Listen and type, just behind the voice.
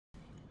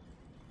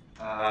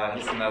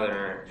Here's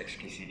another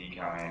XKCD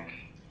comic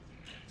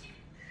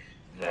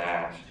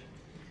that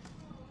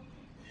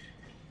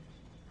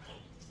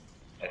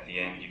at the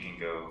end you can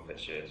go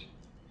fetch it.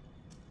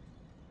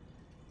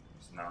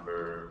 It's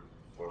number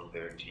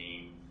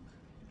 413.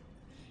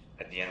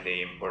 At the end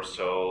they import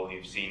Sol.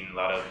 You've seen a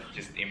lot of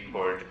just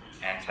import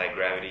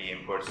anti-gravity,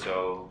 import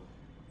Sol.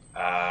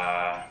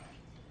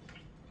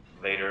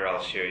 Later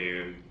I'll show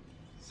you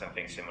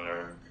something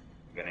similar.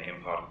 I'm going to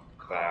import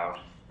cloud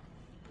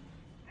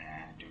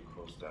and do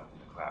cool stuff in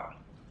the cloud.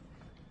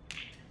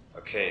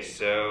 Okay,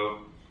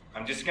 so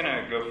I'm just going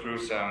to go through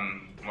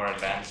some more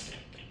advanced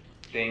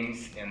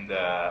things in the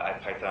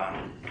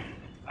IPython,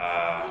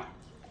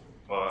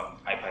 well,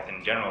 IPython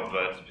in general,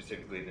 but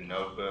specifically the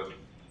notebook.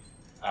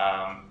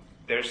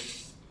 There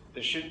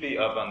should be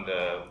up on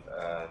the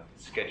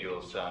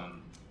schedule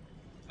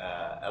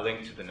a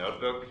link to the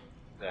notebook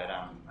that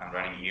I'm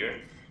running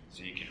here,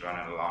 so you could run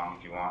it along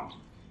if you want.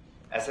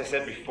 As I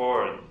said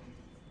before,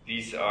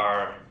 these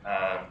are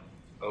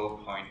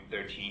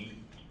 0.13.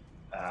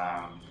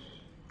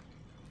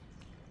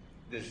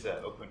 This is an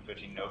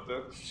 0.13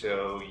 notebook,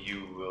 so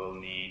you will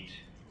need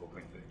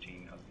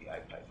 0.13 of the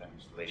IPython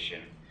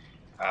installation.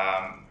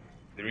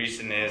 The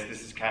reason is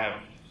this is kind of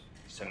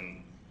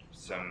some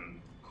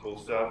cool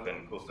stuff,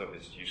 and cool stuff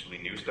is usually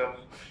new stuff.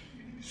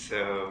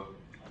 So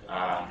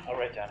I'll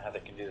write down how they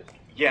can do this.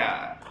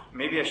 Yeah,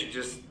 maybe I should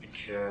just,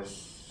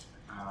 because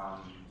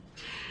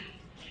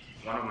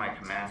one of my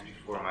commands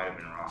before might have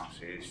been wrong.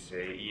 So you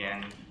say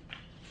en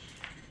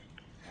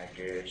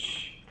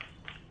package.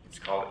 It's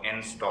called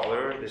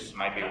installer. This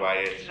might be why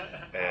it,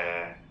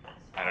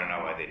 I don't know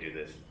why they do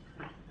this.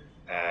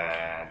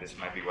 This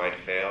might be why it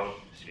failed.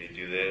 So you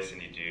do this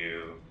and you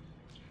do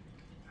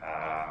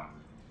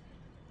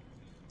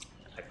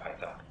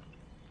IPython.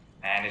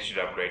 And it should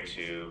upgrade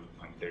to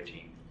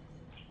 0.13.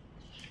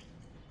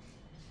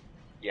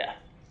 Yeah.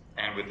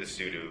 And with the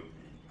sudo,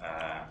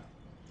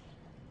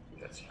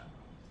 that's how it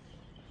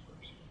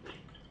works.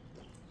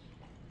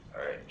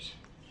 All right.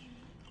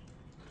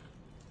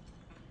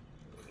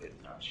 It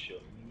not show me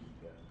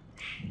that.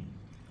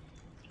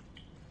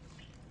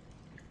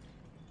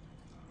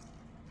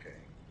 Okay.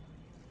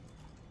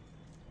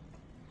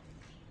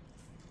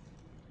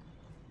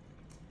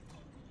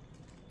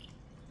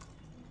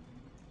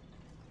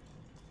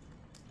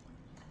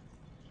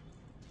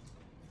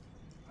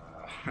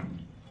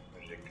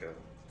 Where did it go?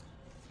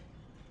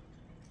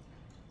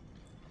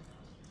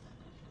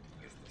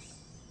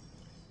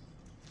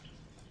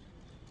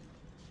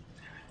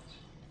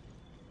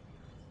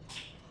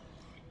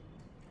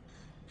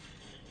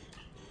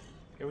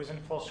 It was in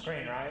full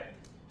screen, right?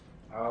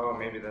 Oh,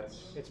 maybe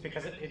that's. It's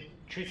because it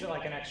treats it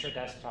like an extra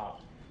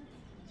desktop.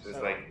 So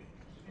it's like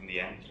in the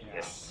end. Yeah.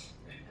 Yes.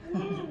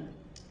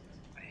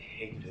 I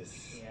hate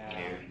this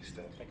new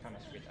stuff. I kind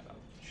of screwed that up.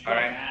 All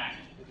right.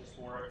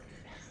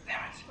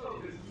 Damn it.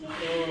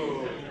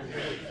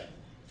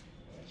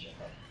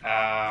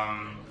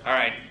 All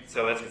right.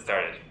 So let's get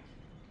started.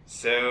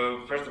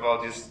 So first of all,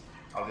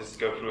 I'll just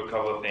go through a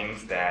couple of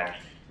things that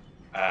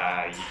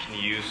you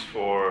can use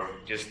for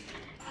just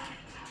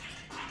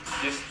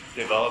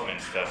development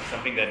stuff,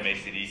 something that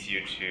makes it easier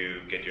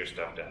to get your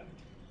stuff done.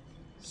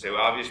 So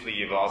obviously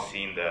you've all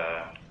seen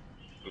the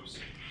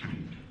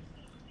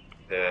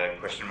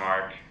question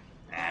mark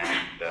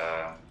and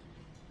the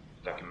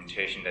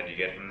documentation that you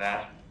get from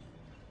that.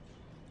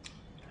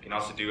 You can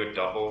also do a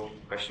double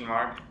question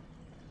mark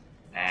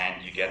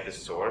and you get the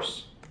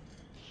source,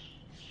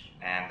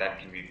 and that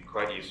can be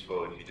quite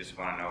useful if you just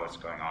want to know what's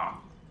going on,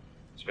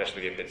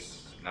 especially if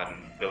it's not a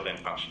built-in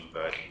function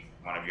but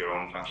one of your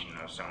own function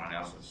or someone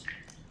else's.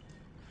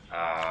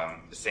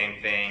 The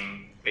same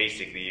thing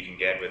basically you can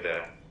get with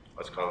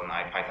what's called an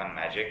IPython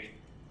magic,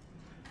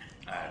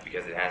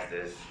 because it has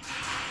this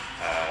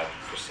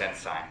percent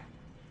sign.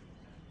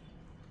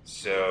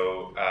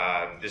 So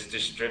this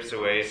just strips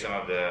away some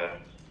of the,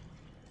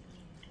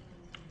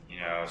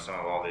 some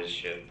of all this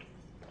shit.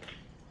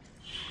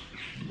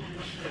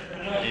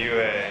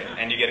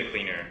 And you get a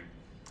cleaner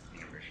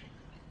version.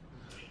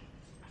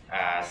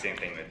 Same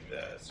thing with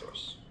the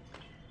source.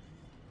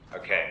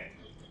 Okay,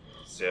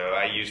 so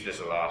I use this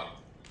a lot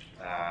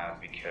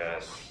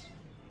because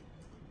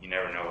you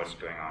never know what's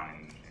going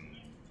on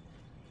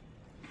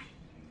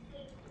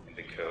in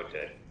the code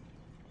that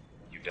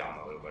you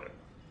download or whatever.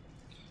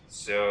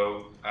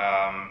 So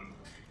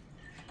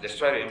let's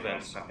try to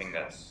implement something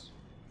that's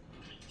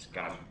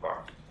gonna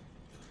bar.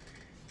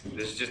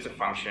 This is just a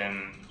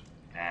function,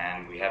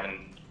 and we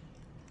haven't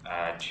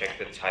checked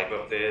the type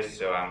of this,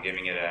 so I'm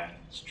giving it a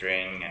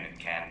string, and it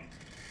can't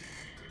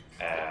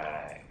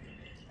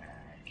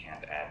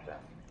add them.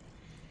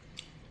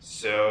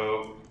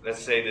 So let's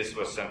say this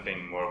was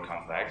something more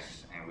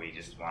complex, and we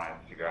just want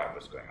to figure out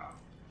what's going on.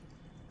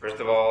 First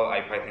of all,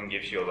 IPython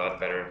gives you a lot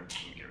better.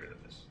 Let me get rid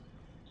of this.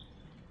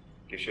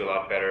 Gives you a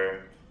lot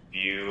better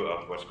view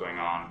of what's going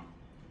on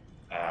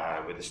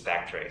with the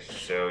stack trace.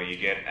 So you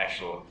get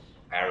actual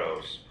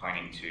arrows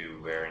pointing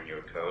to where in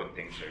your code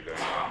things are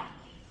going on.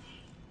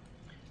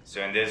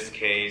 So in this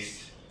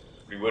case,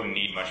 we wouldn't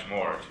need much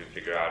more to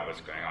figure out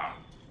what's going on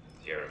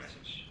with the error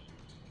message.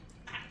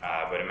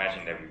 But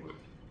imagine that we would.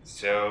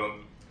 So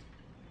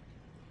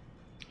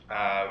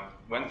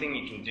one thing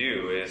you can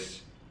do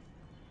is,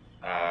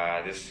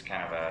 this is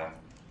kind of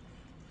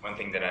one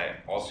thing that I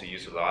also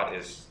use a lot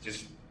is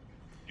just,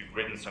 you've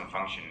written some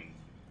function.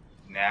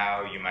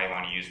 Now you might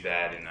want to use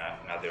that in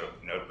another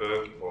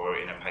notebook or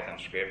in a Python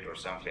script or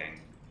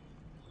something.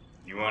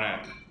 You want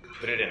to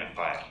put it in a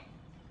file.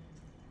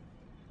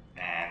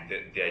 And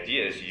the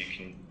idea is you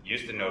can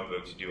use the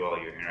notebook to do all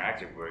your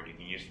interactive work. You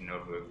can use the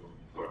notebook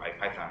or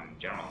IPython in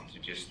general to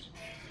just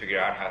figure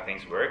out how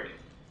things work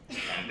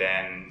and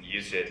then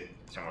use it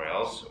somewhere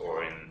else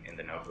or in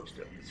the notebook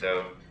still.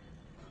 So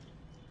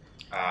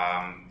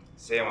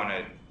say I want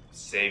to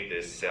save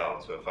this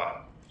cell to a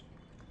file.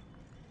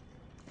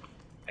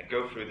 I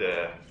go through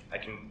I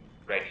can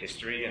write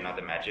history and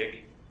other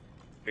magic,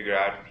 figure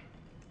out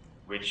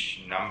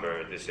which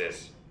number this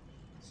is.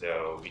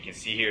 So we can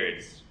see here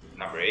it's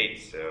number 8,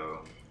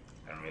 so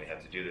I don't really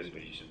have to do this,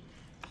 but you should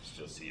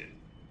still see it.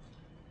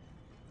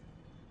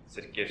 So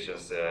it gives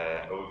us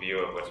an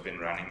overview of what's been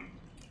run.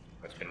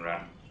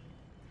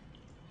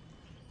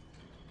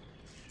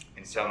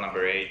 In cell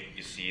number 8,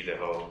 you see the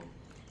whole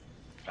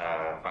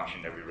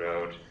function that we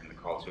wrote and the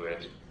call to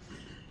it.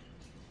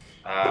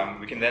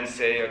 We can then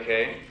say,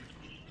 okay,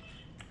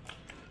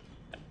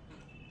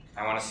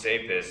 I want to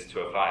save this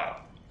to a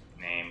file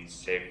named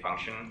save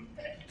function,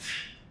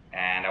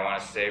 and I want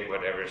to save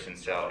whatever's in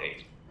cell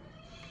 8.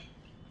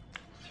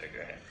 So go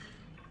ahead.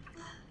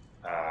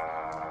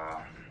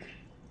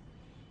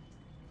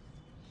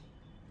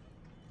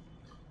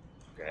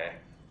 Okay.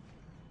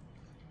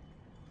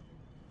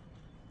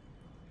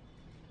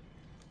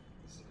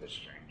 This is a bit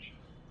strange.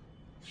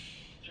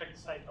 Check the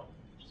cycle.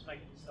 Just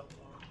making yourself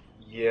lower.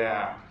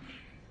 Yeah.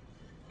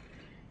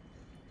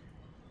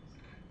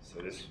 So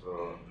this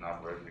will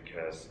not work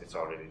because it's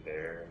already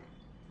there.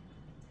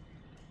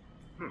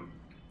 Yeah,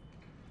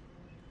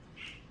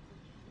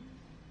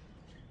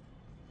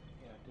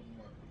 it didn't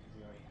work because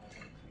we already have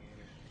one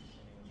created.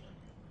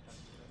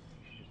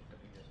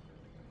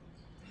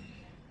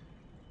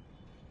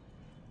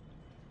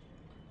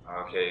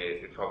 Okay,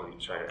 it probably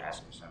try to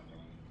ask me something.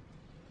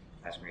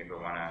 Ask me if I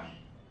want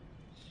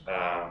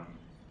to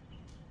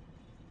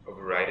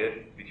overwrite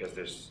it because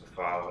there's a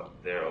file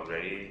there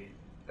already.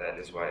 That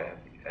is why I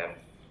have the F,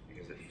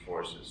 because it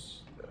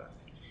forces the...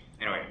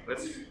 Anyway,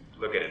 let's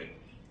look at it.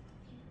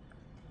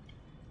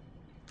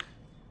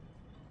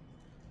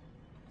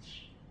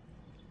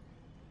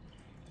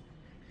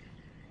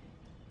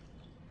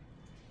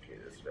 Okay,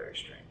 that's very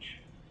strange.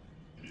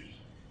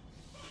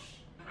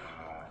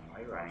 Am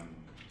I running?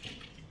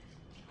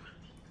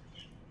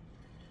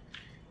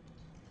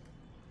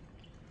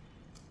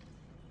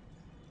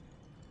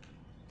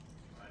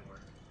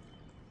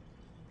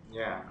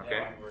 Yeah,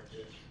 okay.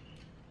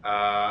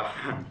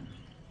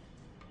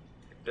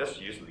 It does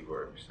usually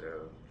work,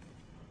 so...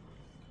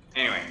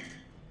 Anyway,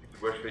 if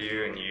it works for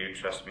you and you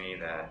trust me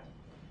that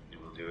it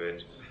will do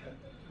it,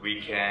 we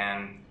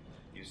can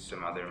use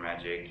some other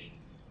magic.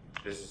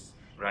 This is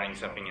running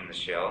something in the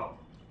shell.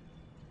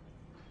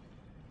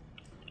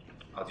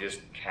 I'll just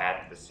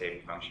cat the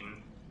save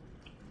function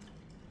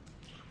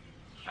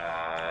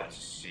to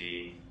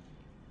see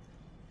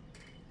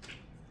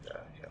the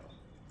hell.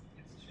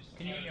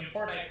 Can you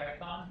import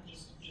IPython?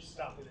 Just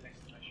stop with an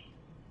exclamation.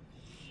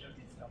 You don't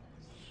need to stop.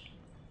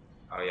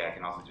 Oh yeah, I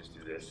can also just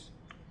do this.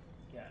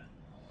 Yeah.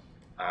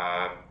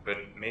 But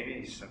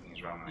maybe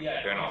something's wrong with my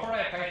Yeah, kernel. import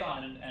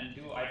IPython and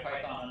do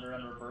IPython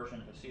under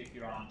version to see if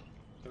you're on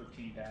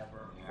 13 dev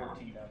or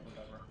 14 dev,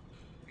 whatever.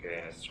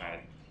 Okay, let's try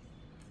it.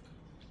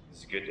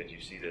 It's good that you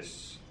see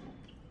this.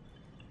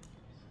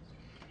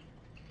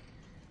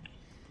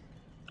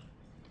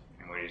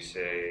 And what do you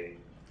say?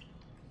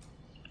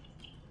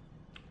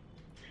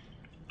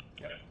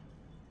 Yep.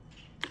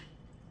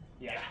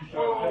 Yeah.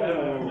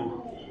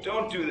 Whoa!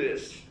 Don't do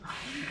this!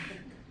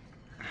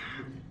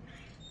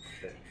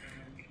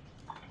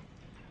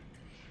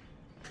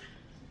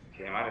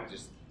 Okay, I might have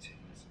just taken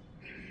this.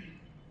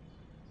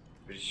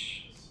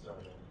 Which,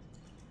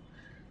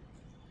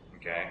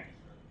 okay.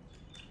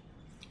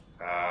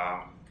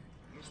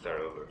 Let me start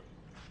over.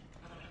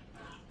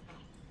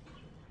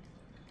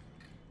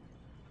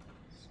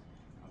 So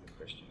now the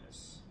question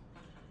is,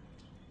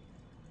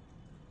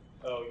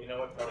 Oh, you know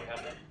what probably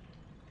happened?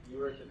 You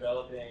were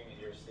developing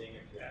and you were seeing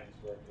if your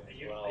things worked as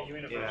well. Are you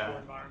in a Yeah. virtual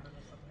environment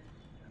or something?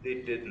 they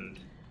didn't.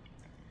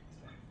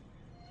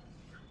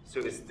 So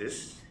is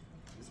this?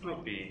 This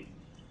might be.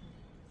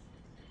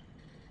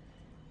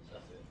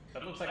 That's it.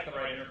 That looks like the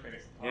right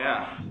interface.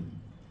 Yeah.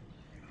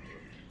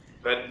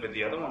 But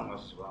the other one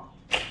was as well.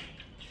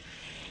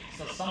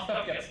 So some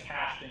stuff gets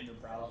cached in your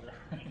browser.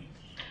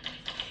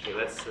 Okay,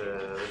 let's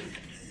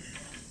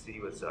see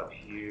what's up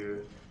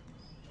here.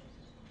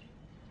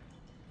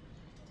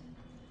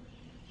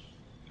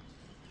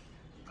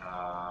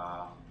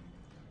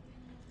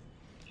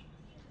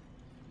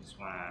 Just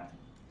want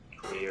to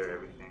clear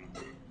everything.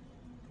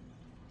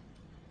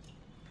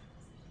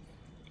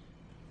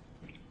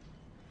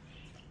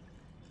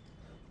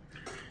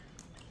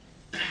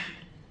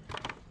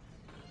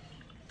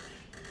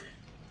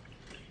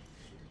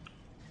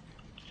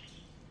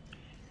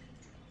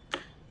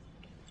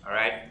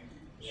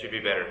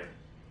 should be better.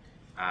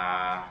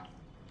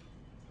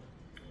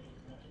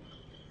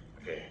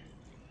 Okay.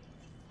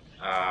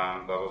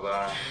 Blah blah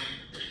blah.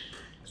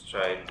 Let's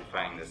try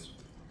defining this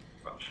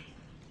function.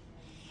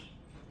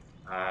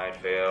 It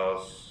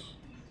fails.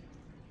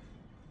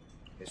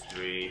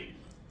 History.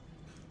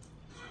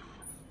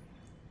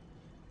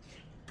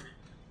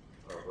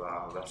 Blah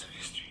blah. Lots of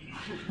history.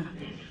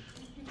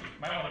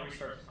 Might want to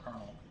restart the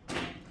kernel,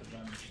 because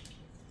then.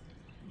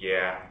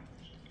 Yeah.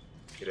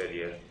 Good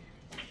idea.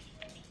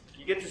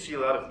 You get to see a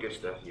lot of good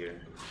stuff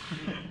here.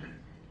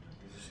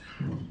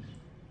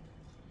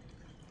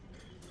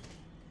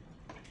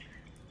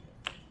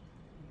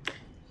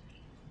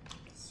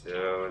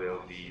 So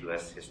there'll be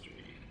less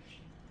history.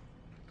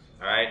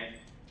 Alright,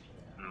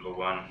 number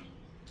 1.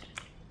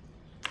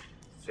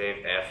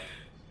 Save F,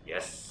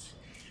 yes.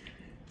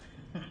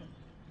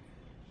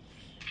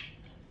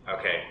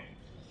 Okay,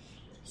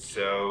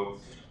 so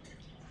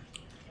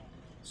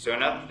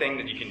another thing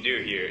that you can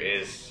do here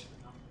is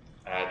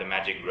the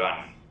magic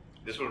run.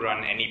 This will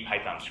run any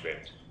Python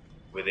script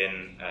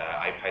within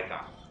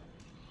IPython.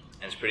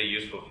 And it's pretty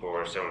useful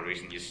for several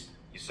reasons.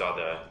 You saw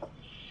the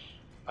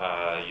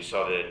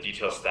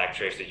detailed stack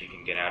trace that you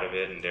can get out of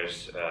it, and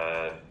there's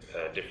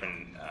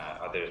different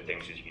other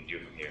things that you can do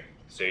from here.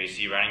 So you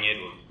see running it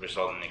will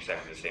result in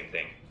exactly the same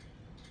thing.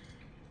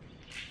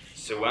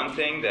 So one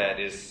thing that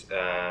is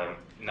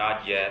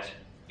not yet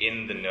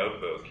in the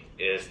notebook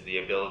is the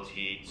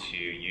ability to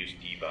use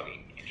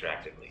debugging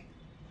interactively.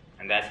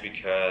 And that's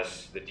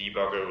because the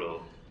debugger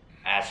will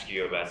ask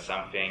you about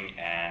something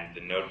and the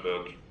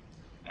notebook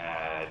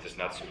does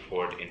not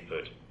support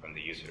input from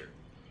the user.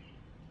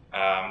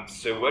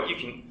 So what you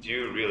can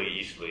do really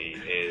easily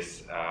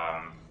is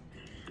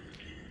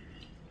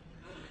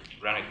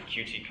run a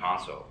Qt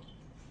console.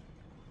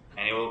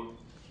 And it will,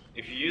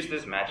 if you use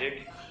this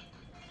magic,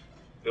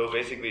 it will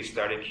basically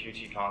start a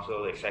Qt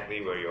console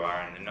exactly where you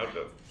are in the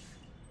notebook.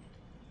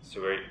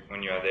 So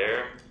when you are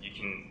there, you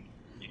can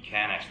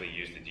actually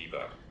use the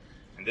debug.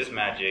 And this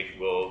magic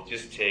will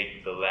just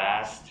take the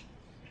last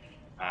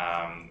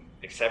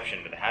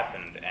exception that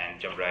happened and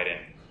jump right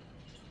in.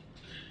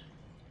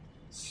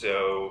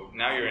 So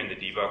now you're in the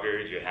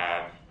debugger, you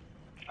have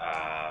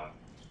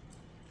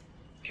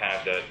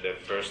kind of the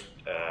first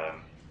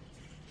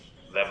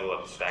level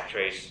of the stack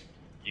trace.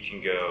 You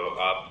can go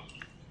up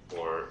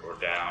or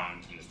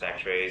down in the stack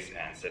trace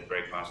and set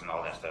breakpoints and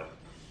all that stuff.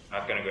 I'm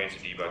not going to go into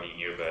debugging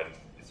here, but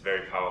it's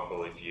very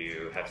powerful if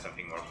you have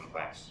something more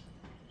complex.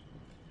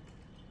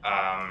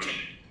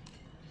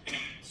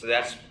 So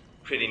that's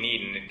pretty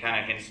neat, and it kind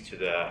of hints to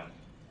the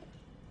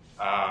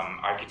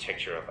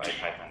architecture of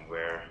IPython,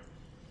 where,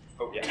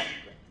 oh yeah.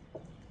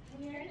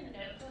 When you're in the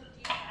notebook, do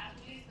you have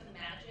to use the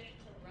magic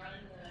to run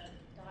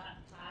the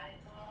 .py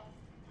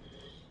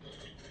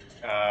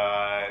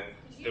file?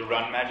 The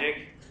run magic?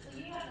 So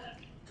you have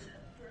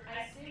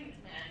I assume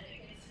it's magic,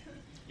 it's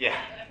Yeah.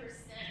 a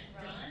percent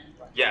run.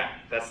 Yeah,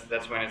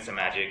 that's when it's a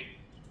magic.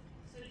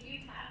 So do you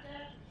have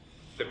that?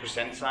 The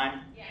percent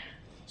sign? Yeah.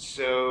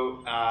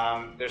 So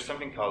there's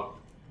something called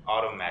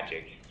auto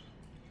magic,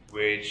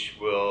 which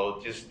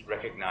will just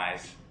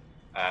recognize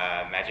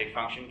magic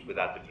functions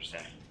without the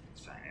percent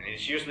sign, and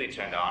it's usually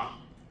turned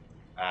on.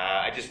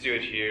 I just do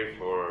it here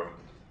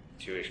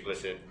to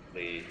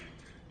explicitly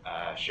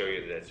show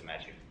you that it's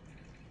magic.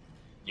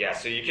 Yeah,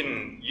 so you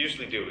can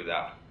usually do it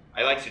without.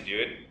 I like to do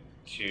it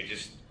to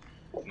just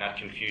not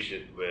confuse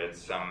it with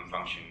some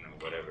function or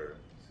whatever.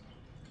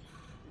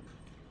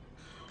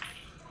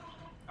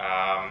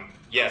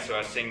 Yeah, so I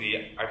was saying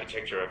the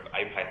architecture of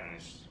IPython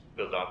is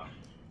built up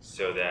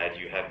so that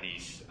you have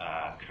these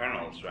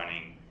kernels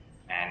running,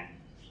 and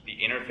the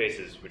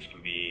interfaces, which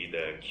can be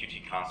the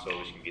Qt console,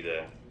 which can be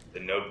the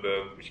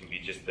notebook, which can be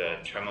just the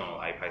terminal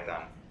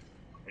IPython,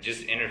 are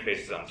just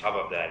interfaces on top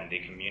of that, and they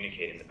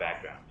communicate in the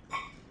background.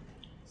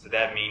 So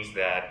that means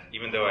that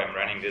even though I'm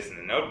running this in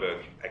the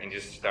notebook, I can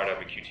just start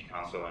up a Qt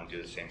console and do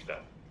the same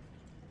stuff.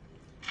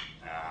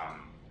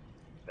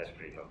 That's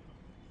pretty helpful.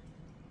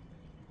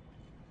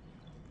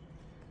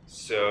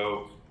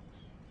 So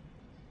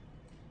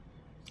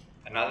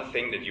another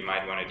thing that you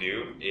might want to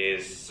do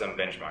is some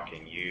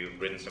benchmarking. You've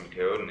written some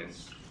code and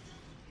it's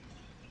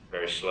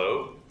very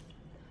slow.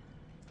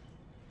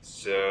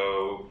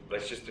 So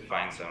let's just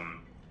define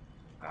some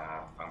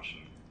function.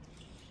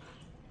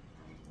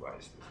 Why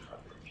is this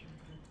not working?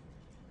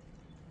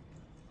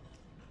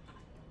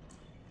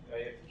 Oh,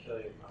 you have to kill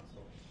your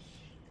console.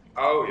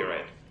 Oh, you're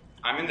right.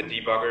 I'm in the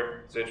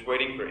debugger, so it's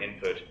waiting for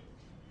input.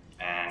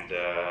 And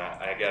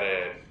I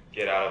gotta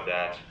get out of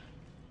that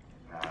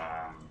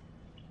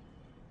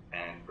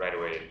and right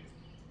away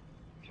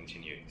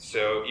continue.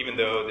 So even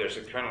though there's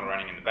a kernel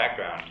running in the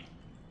background,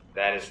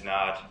 that is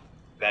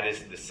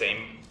the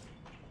same.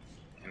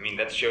 I mean,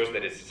 that shows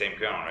that it's the same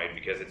kernel, right?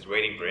 Because it's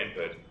waiting for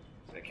input,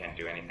 so it can't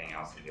do anything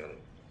else in the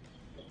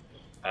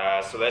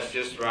other. So let's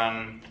just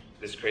run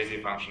this crazy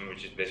function,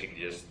 which is basically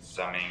just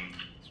summing,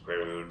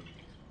 square root,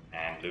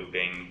 and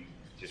looping,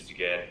 just to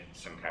get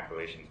some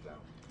calculations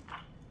done.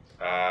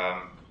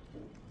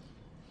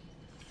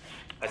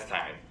 Let's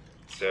time it.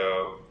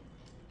 So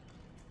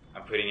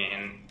I'm putting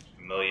in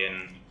a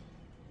million,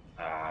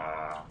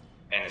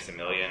 n is a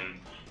million,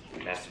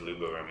 it has to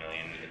loop over a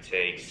million. It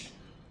takes,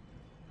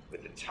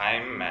 with the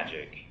time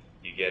magic,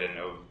 you get an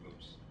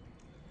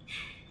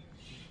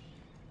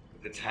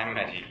with the time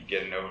magic, you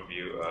get an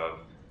overview of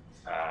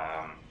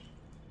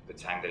the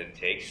time that it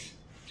takes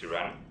to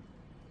run.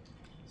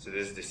 So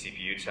this is the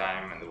CPU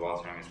time, and the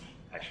wall time is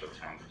the actual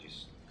time that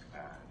has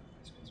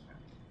been spent.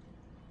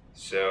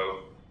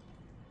 So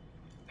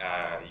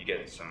you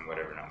get some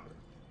whatever number.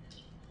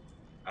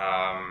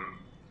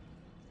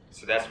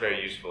 So that's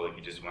very useful if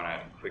you just want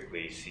to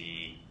quickly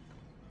see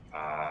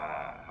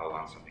how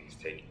long something is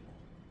taking.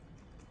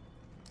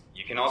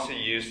 You can also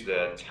use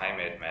the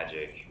time-it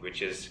magic,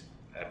 which is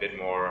a bit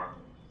more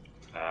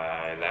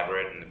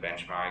elaborate in the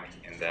benchmark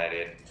in that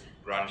it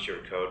runs your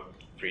code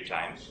 3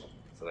 times,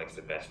 selects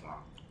the best one.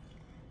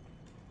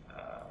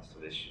 So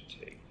this should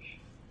take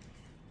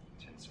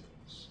 10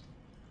 seconds.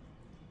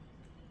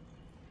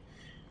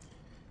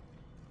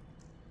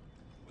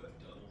 What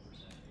double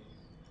percent means?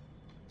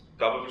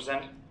 Double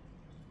percent?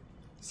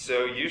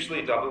 So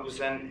usually double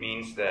percent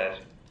means that,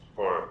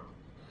 or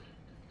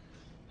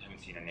I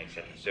haven't seen any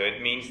exception. So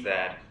it means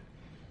that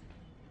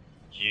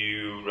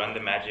you run the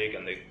magic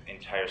on the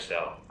entire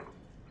cell.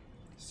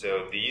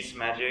 So these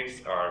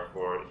magics are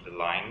for the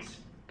lines,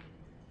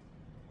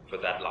 for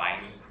that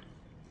line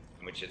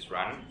in which it's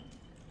run,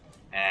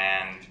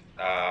 and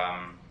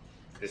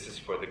this is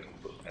for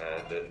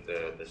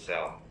the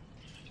cell.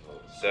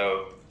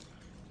 So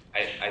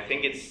I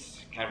think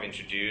it's kind of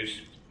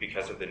introduced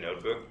because of the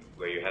notebook,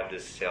 where you have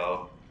this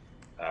cell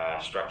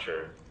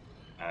structure.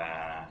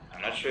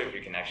 I'm not sure if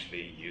you can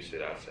actually use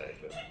it outside,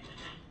 but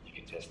you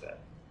can test that.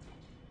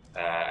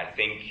 I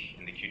think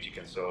in the Qt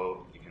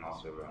console you can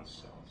also run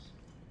cells,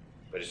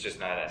 but it's just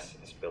not as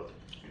built.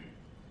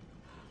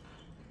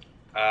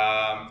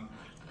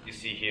 You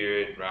see here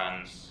it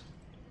runs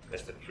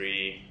less than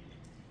 3.15.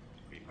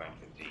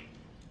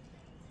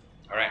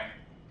 All right.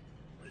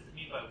 What does it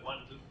mean by one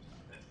loop?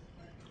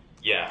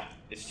 Yeah,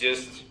 it's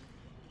just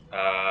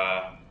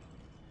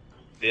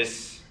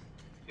this.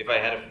 If I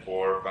had a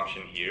for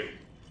function here,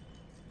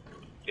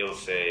 it'll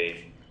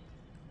say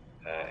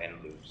n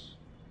loops.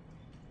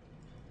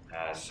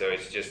 So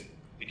it's just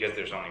because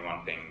there's only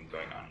one thing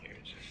going on here.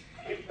 It's just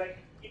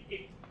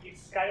It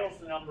scales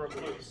the number of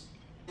loops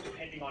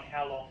depending on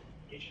how long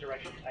each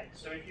iteration takes.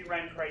 So if you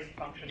ran crazy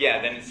function,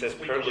 yeah, then it says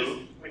per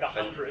loop with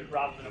 100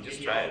 rather than a just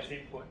million try as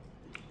input,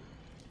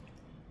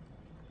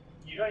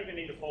 you don't even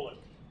need to call it.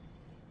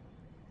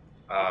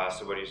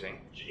 So what are you saying?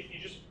 If you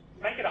just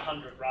make it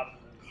 100 rather than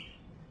a million,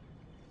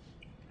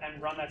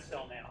 and run that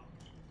cell now.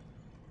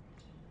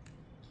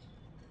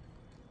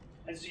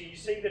 And so you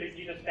see that it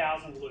did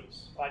 1,000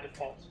 loops by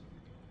default.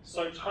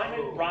 So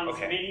timeit runs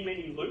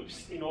many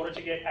loops in order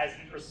to get as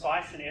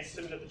precise an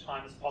estimate of the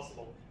time as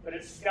possible. But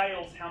it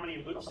scales how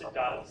many loops it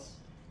does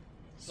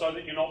so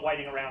that you're not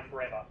waiting around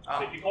forever.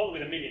 So if you call it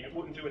with 1,000,000, it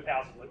wouldn't do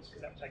 1,000 loops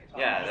because that would take a time.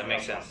 Yeah, that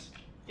makes sense.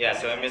 Yeah,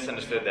 so I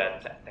misunderstood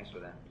that. Thanks for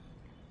that.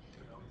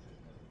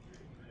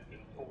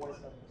 Or what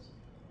is that?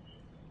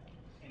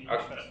 Can you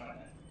specify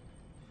that?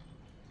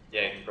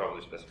 Yeah, you can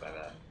probably specify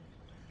that.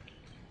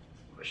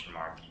 Question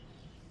mark.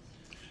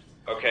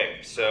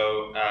 Okay,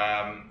 so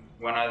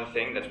one other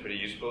thing that's pretty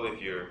useful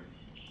if you're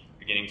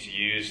beginning to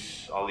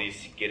use all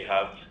these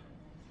GitHub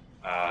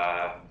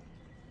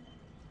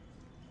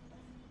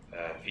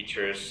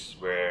features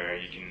where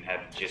you can have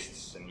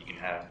gists and you can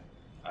have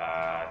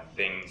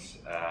things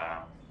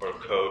or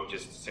code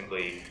just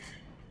simply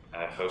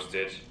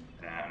hosted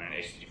on an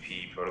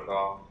HTTP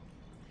protocol.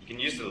 You can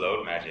use the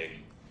load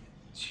magic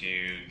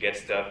to get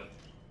stuff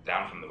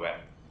down from the web.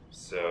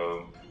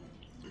 So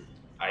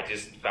I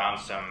just found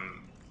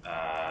some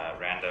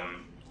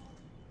random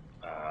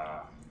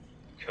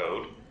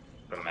code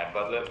from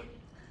Matplotlib.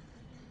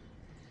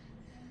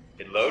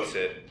 It loads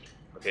it.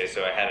 Okay,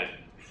 so I had it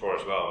before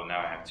as well, now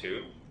I have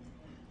 2.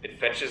 It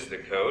fetches the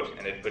code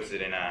and it puts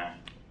it in a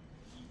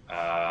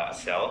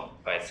cell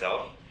by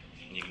itself,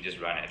 and you can just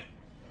run it,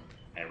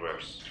 and it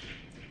works.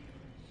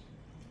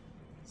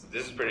 So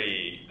this is a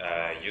pretty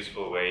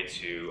useful way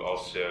to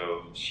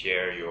also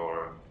share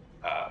your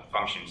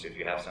functions. If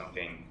you have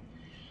something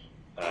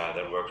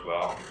that works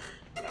well,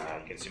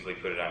 you can simply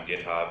put it on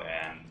GitHub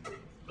and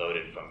load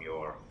it from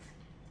your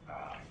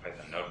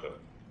Python notebook.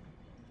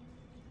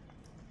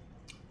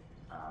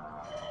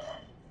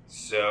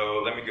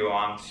 So let me go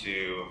on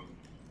to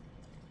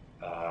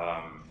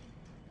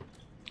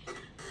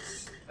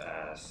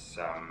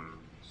some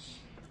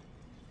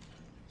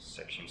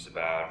sections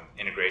about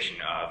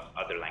integration of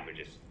other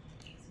languages.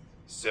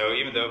 So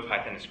even though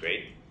Python is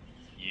great,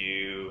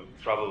 you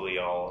probably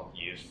all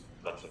use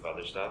lots of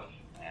other stuff,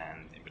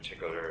 and in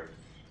particular,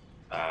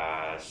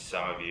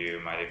 some of you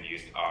might have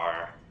used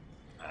R,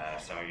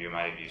 some of you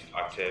might have used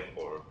Octave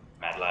or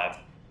MATLAB.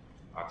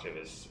 Octave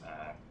is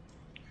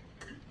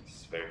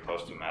very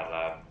close to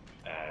MATLAB,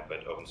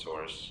 but open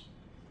source.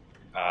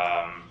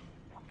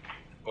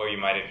 Or you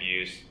might have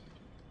used,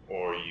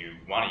 or you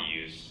want to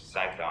use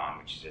Python,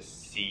 which is a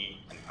C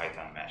and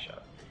Python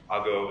mashup.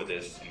 I'll go over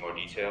this in more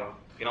detail.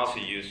 You can also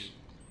use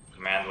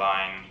command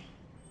line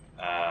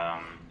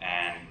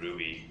and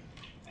Ruby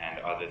and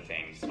other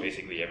things,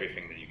 basically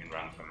everything that you can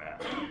run from a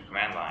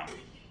command line.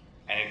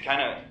 And it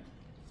kind of,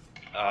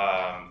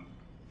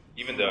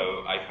 even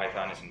though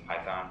IPython is in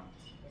Python,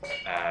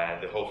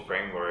 the whole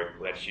framework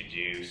lets you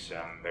do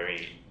some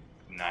very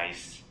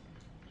nice,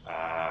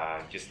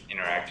 just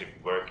interactive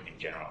work in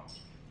general.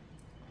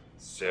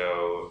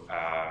 So,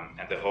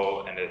 and the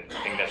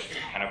thing that's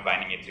kind of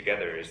binding it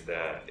together is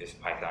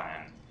Python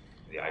and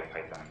the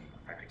IPython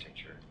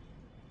architecture.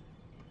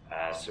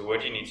 So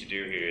what you need to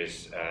do here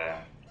is,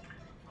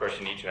 of course,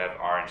 you need to have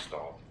R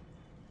installed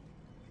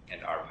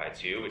and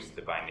RPy2, which is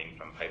the binding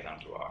from Python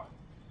to R.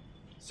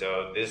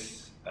 So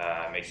this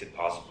makes it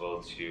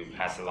possible to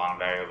pass along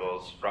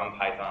variables from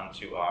Python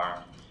to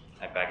R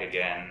and back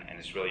again, and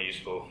it's really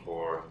useful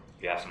for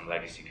if you have some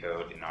legacy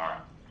code in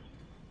R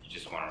you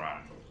just want to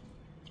run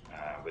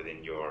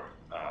within your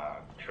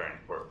current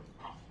work.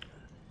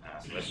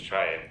 So let's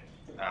try it.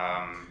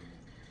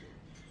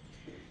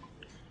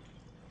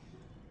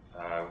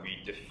 We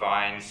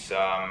define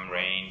some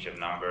range of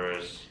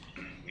numbers.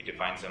 We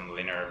define some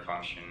linear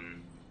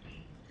function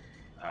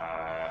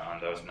on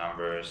those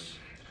numbers.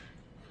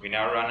 We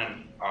now run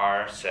an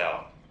R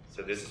cell.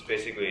 So this is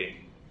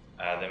basically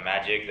the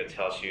magic that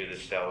tells you the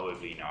cell will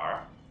be in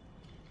R.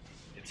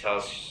 It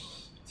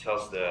tells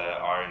the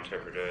R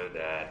interpreter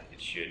that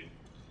it should,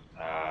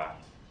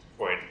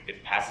 or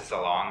it passes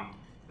along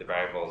the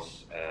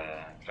variables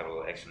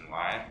capital X and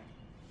Y,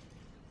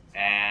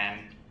 and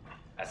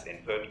as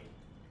input,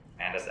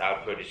 and as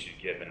output it should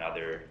give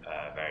another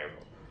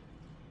variable.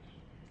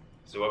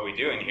 So what we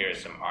do in here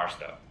is some R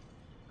stuff.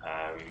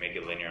 We make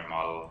a linear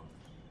model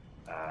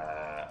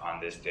on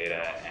this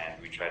data,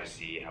 and we try to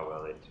see how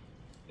well it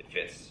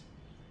fits.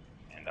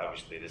 And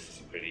obviously this is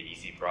a pretty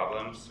easy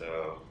problem,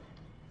 so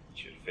it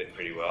should fit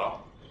pretty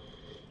well.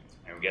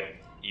 And we get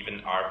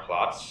even our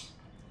plots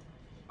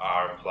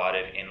are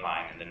plotted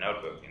inline in the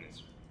notebook, and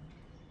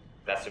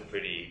that's a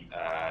pretty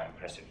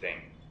impressive thing.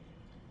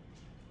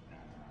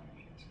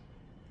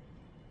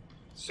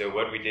 So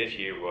what we did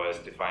here was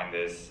define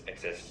this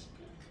xy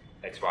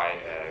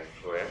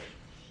clef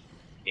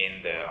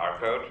in the R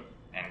code,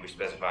 and we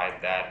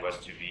specified that was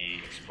to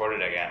be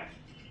exported again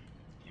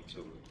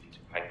into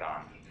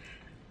Python,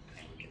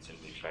 and we can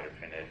simply try to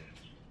print it,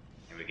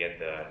 and we get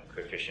the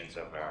coefficients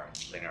of our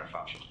linear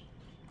function,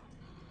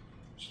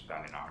 which is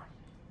found in R.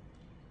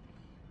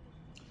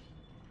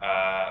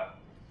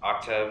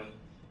 Octave,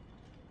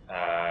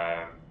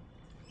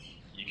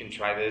 you can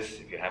try this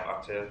if you have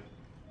Octave.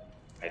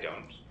 I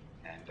don't,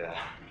 and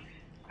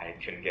I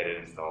couldn't get it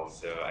installed,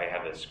 so I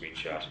have a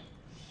screenshot.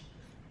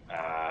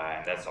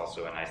 And that's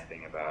also a nice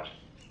thing about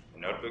the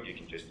notebook. You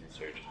can just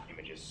insert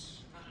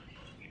images.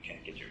 You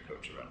can't get your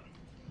code to run.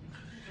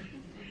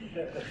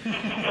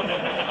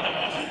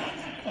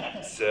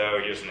 So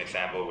here's an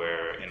example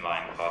where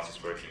inline plots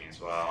is working as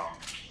well.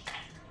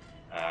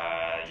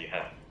 You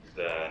have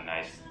the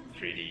nice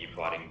 3D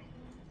plotting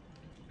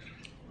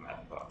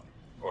Matplot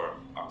or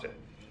Octave.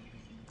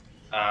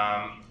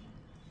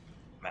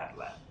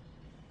 MATLAB.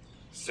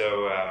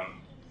 So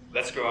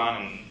let's go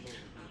on and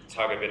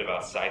talk a bit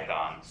about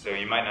Python. So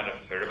you might not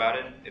have heard about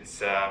it.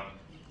 It's a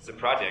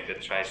project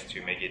that tries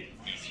to make it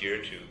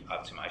easier to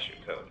optimize your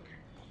code.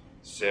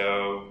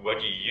 So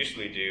what you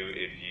usually do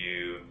if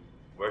you're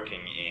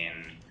working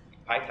in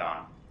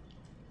Python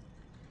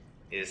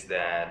is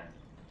that,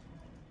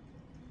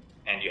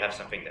 and you have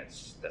something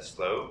that's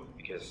slow,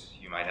 because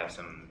you might have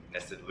some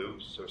nested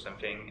loops or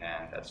something,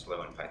 and that's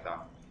slow in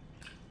Python.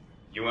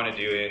 You want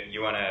to do it,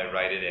 you want to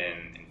write it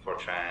in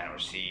Fortran or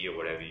C or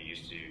whatever you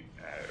used to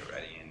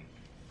write in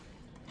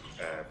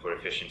for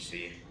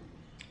efficiency.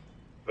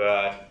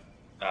 But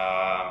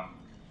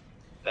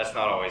that's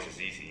not always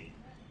as easy.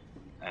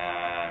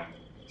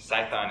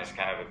 Python is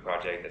kind of a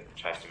project that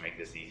tries to make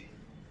this easy.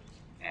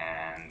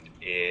 And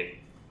it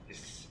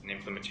is an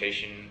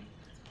implementation,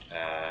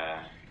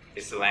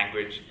 it's a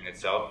language in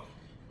itself,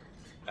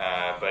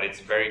 but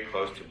it's very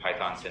close to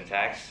Python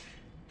syntax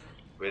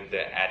with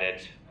the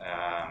added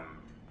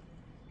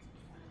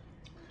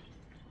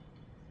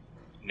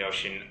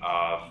notion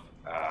of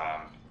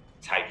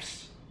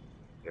types,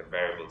 the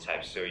variable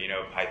types. So you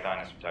know Python,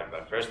 as we talked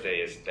about first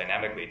day, is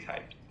dynamically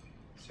typed.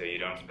 So you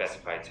don't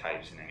specify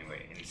types in any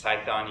way. In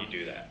Python you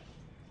do that.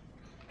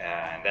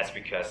 And that's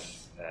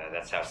because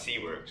that's how C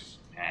works.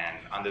 And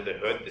under the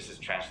hood this is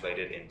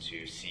translated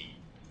into C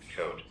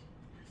code.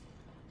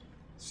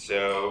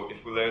 So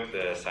if we load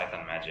the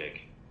Python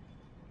magic,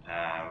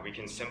 we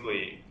can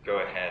simply go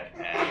ahead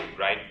and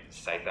write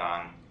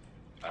Python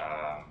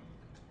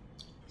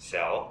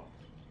cell.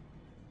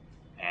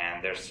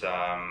 And there's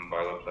some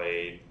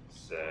boilerplate,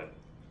 it's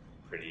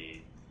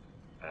pretty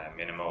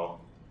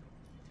minimal.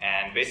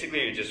 And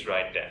basically you just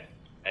write def,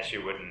 as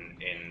you would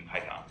in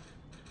Python.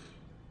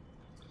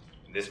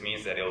 This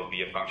means that it will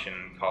be a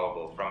function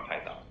callable from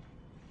Python.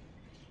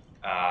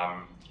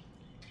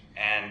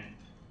 And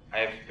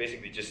I've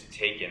basically just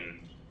taken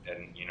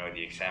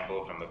the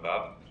example from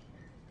above,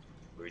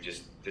 where we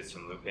just did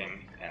some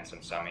looping and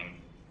some summing,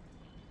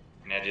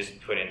 and I just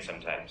put in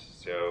some types.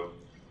 So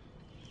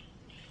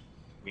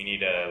we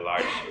need a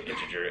large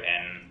integer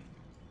n,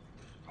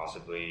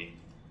 possibly.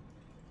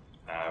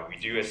 We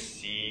do a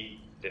C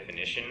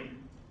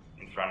definition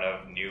in front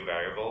of new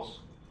variables,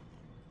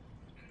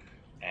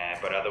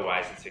 but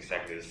otherwise it's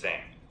exactly the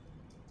same.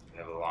 We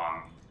have a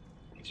long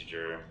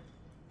integer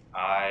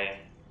I,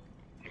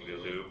 and we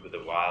loop with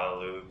a while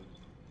loop,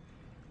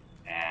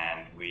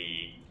 and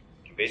we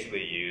can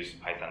basically use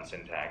Python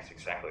syntax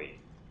exactly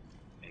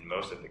in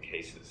most of the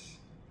cases.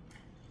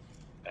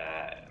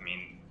 I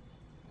mean,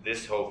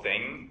 this whole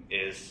thing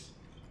is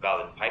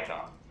valid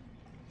Python.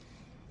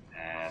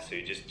 So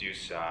you just do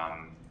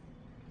some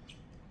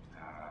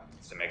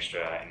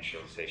extra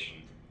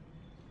initialization,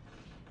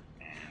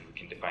 and we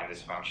can define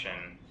this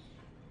function,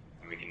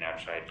 and we can now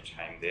try to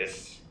time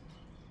this.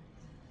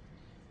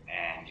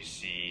 And you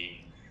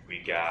see, we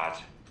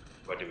got,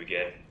 what did we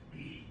get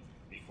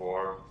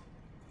before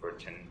for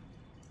 10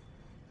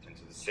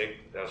 to the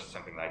 6th? That was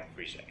something like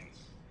 3 seconds.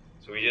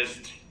 So we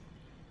just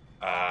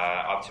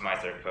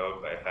optimized our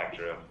code by a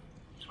factor of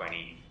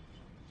 20,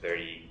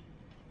 30,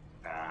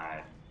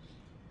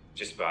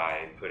 just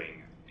by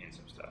putting in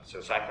some stuff. So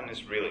Cython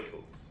is really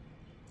cool.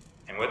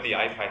 And what the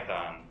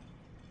IPython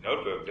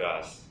notebook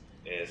does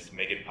is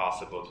make it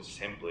possible to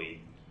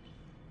simply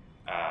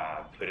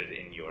put it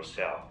in your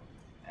cell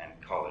and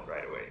call it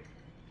right away.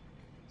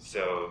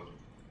 So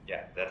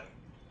yeah,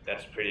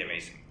 that's pretty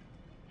amazing.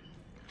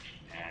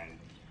 And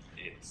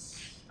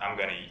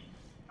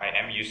I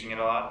am using it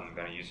a lot, and I'm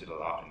gonna use it a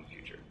lot in the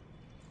future,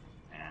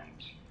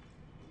 and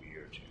a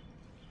year or two.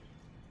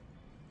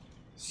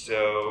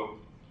 So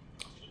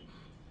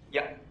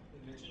yeah.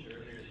 You mentioned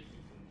earlier that you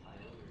can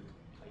compile your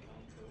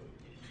Python code.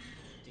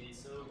 If you did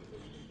so with a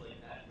loop like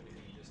that, would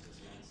it be just as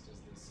fast as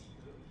the C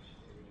code,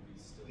 or would it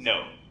be still? No.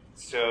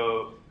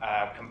 So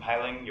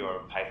compiling your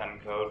Python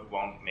code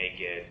won't make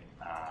it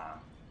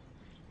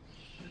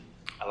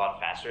a lot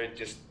faster. It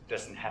just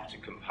doesn't have to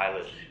compile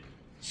it.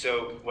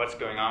 So what's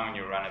going on when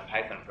you run a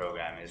Python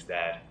program is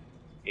that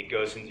it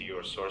goes into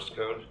your source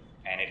code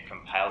and it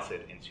compiles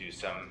it into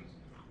some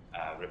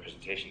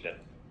representation that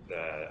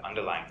the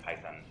underlying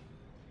Python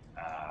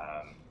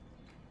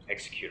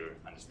executor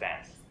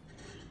understands.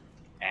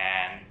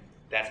 And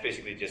that's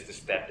basically just a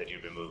step that you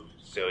remove.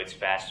 So it's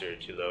faster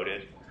to load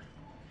it,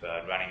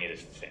 but running it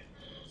is the same.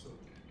 So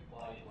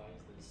why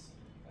is this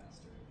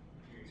faster?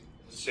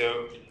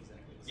 So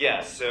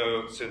yeah,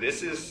 so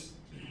this is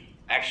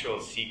actual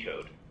C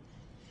code.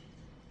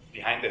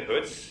 Behind the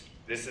hoods,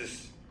 this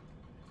is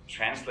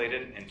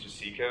translated into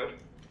C code.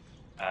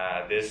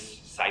 This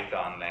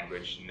Cython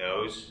language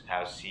knows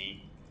how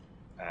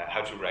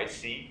to write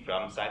C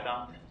from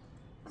Cython.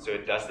 So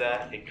it does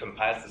that, it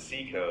compiles the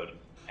C code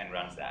and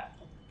runs that.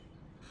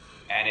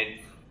 And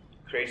it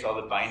creates all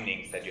the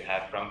bindings that you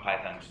have from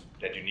Python,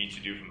 that you need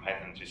to do from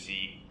Python to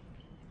C,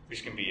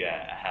 which can be a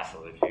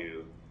hassle if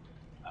you've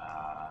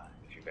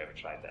ever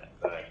tried that.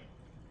 But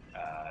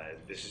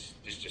this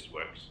just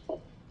works.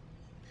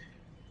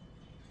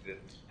 Did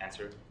it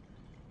answer?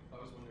 I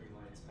was wondering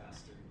why it's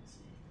faster in C.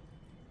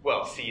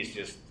 Well, C is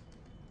just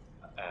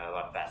a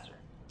lot faster.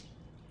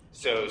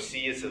 So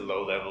C is a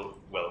lower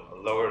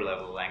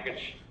level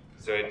language.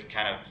 So it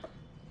kind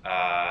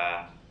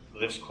of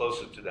lives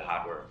closer to the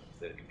hardware of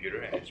the computer,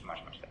 and it's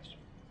much faster.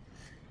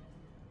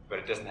 But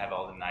it doesn't have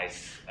all the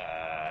nice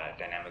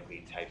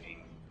dynamically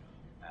typing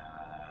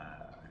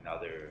and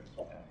other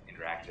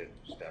interactive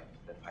stuff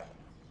that Python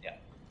has.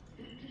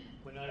 Yeah.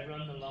 When I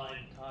run the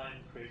line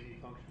time crazy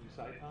function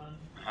Cython,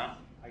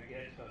 I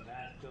get a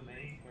math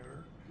domain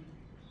error.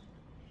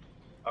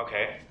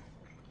 Okay.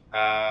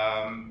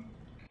 I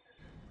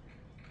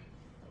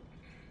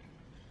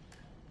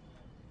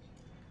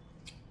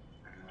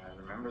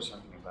remember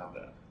something about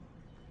that.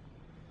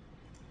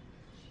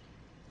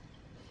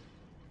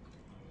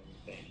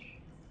 I think.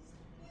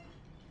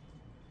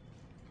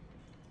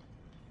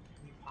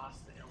 Can you pass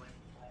the LM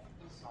flag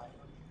to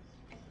Cython?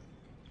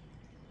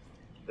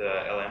 The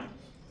LM?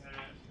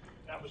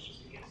 That was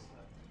just against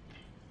the.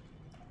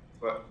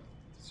 What?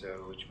 So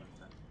which one is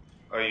that?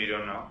 Oh, you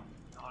don't know?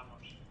 No, I'm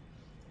not sure.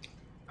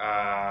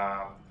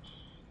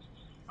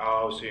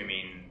 Oh, so you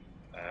mean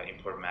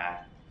import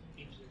math?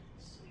 Into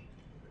C.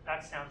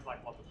 That sounds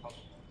like what the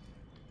problem was.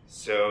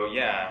 So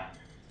yeah,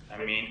 I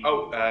mean,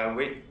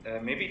 wait,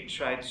 maybe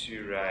try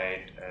to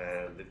write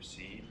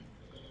libc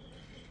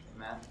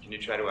math. Can you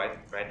try to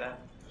write that?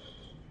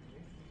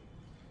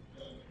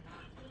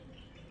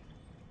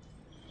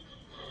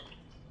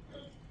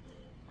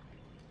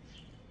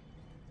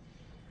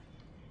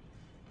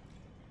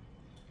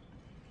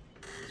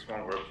 This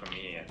won't work for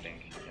me, I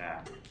think.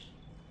 Yeah,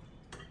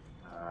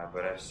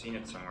 but I've seen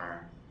it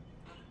somewhere.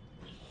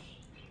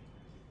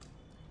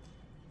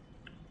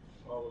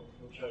 Well,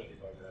 we'll try to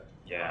debug that.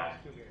 Yeah.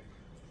 We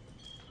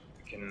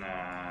can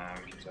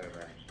talk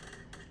about it.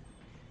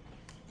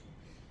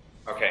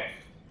 Okay.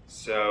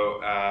 So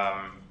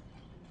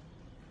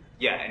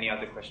yeah. Any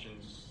other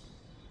questions?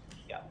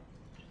 Yeah.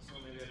 So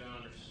maybe I don't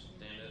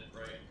understand it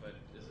right, but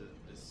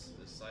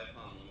is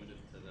IPython limited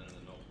to then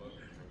the notebook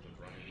in terms of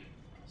running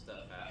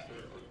stuff faster,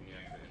 or can you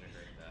actually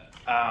integrate that?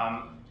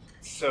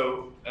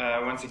 So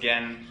once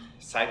again,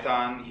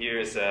 Python here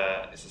is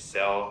a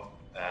cell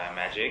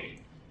magic,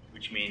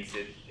 which means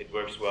it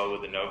works well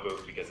with the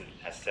notebook because it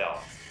has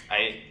cells.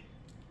 I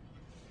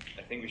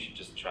think we should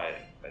just try it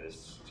by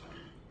this time.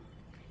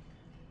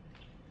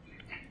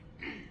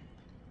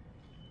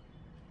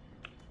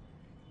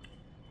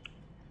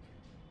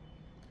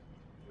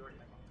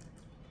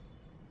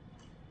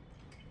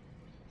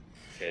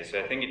 Okay, so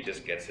I think it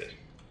just gets it.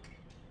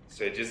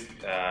 So it just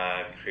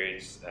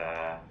creates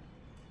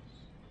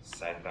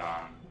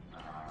Python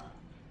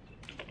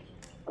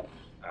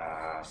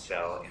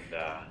cell in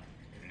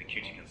the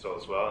Qt console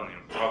as well, and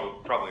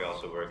it'll probably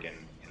also work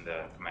in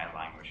the command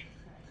language.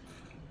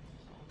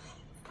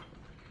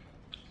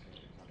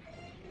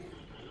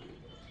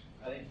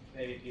 I think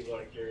maybe people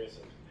are curious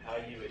of how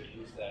you would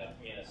use that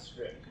in a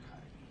script,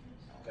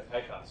 a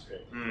Python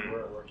script.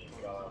 We're working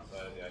well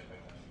outside of the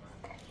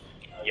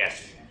IPython.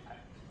 Yes.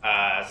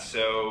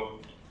 So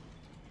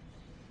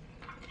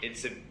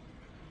it's a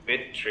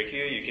bit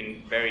trickier. You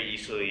can very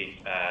easily,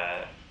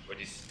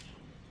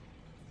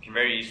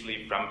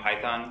 from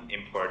Python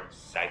import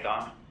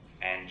Python,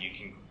 and you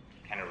can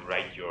kind of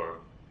write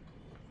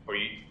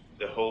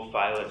the whole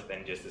file is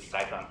then just a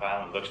Python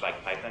file and looks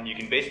like Python. You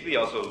can basically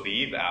also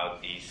leave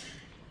out these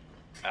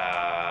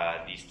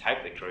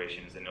type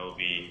declarations, and it'll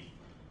be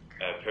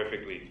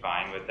perfectly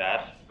fine with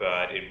that,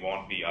 but it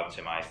won't be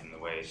optimized in the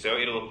way. So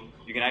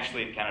you can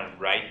actually kind of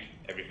write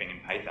everything in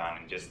Python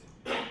and just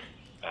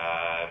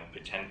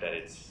pretend that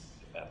it's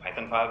a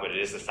Python file, but it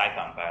is a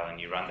Python file, and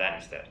you run that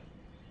instead.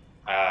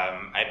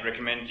 I'd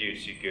recommend you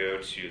to go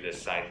to the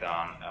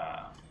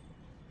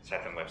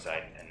Python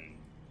website and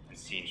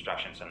see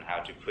instructions on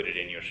how to put it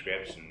in your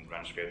scripts and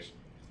run scripts.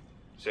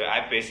 So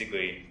I've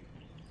basically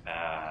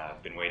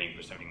been waiting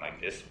for something like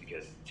this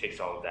because it takes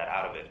all of that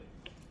out of it.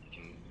 You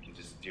can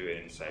just do it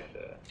inside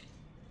the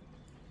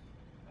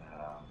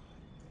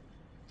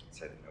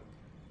notebook.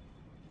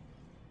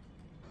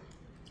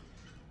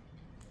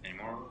 Any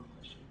more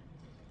questions?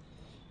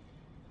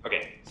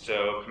 Okay,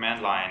 so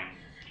command line.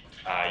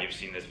 You've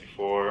seen this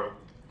before.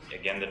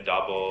 Again, the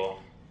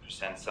double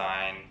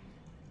 $sign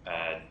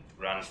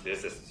runs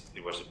this as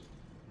it was a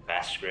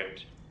bash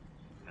script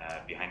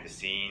behind the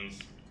scenes.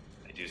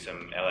 I do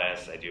some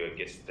ls, I do a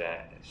git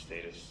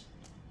status.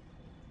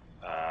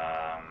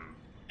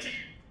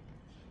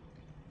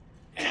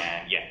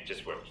 And yeah, it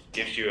just works.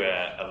 Gives you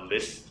a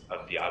list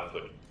of the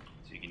output.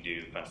 So you can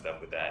do fun stuff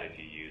with that if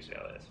you use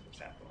ls, for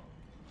example.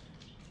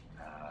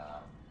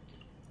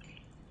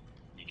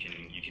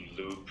 You can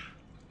loop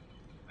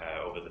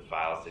over the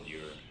files that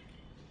you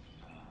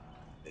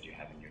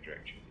have in your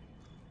directory.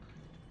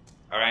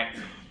 All right.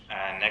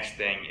 Next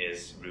thing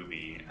is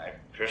Ruby. I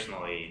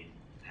personally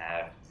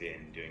have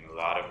been doing a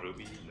lot of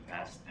Ruby in the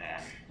past,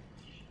 and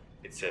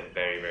it's a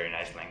very, very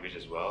nice language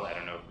as well. I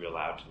don't know if we're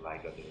allowed to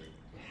like other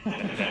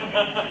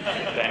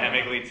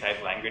dynamically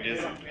typed languages.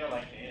 We don't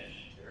like Danish.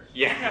 Sure.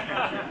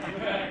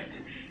 Yeah.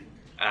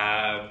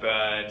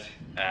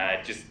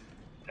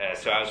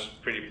 So I was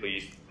pretty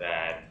pleased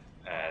that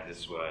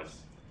this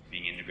was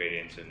being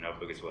integrated into the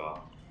notebook as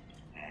well,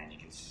 and you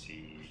can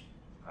see.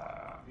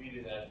 We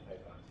do that in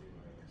Python too.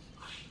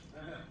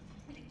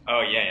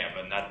 Oh yeah,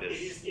 but not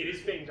this. It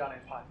is being done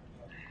in Python.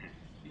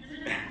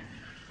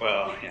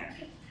 Well, yeah.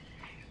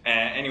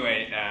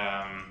 Anyway,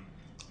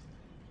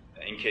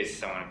 in case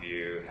some of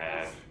you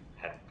have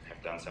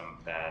done some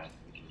of that,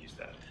 you can use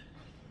that.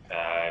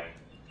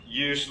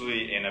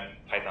 Usually in a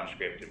Python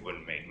script, it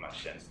wouldn't make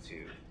much sense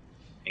to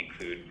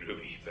include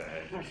Ruby, but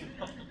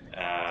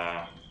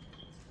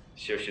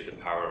shows you the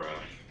power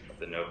of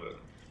the notebook.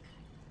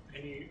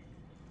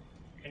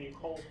 Can you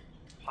call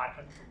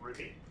Python from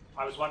Ruby?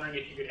 I was wondering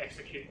if you could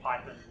execute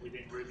Python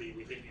within Ruby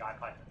within the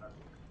IPython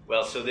notebook.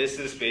 Well, so this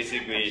is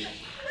basically.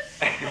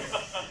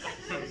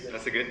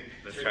 That's a good.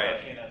 Let's try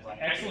it.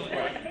 Excellent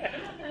work.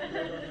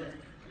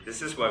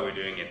 This is why we're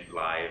doing it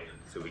live,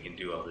 so we can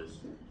do all this.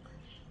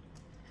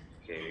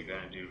 Okay, we're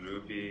gonna do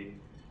Ruby.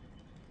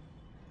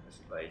 It's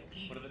like.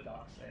 What do the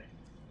docs say?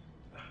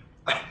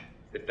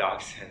 The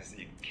doc says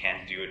you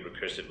can't do it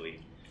recursively,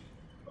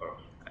 or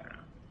I don't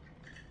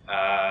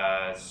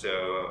know.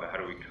 So how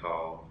do we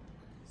call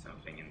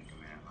something in the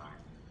command line?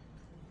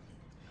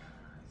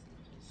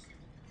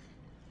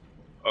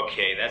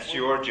 Okay, that's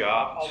your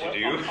job to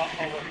do. I'll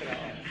work it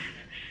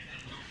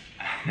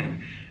out.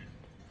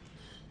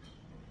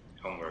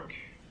 Homework.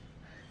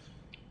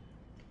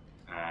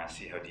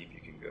 See how deep you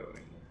can go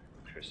in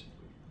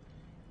recursively.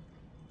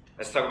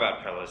 Let's talk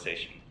about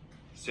parallelization.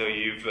 So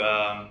you've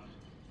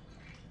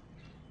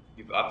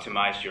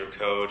optimized your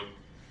code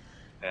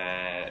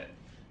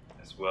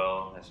as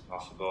well as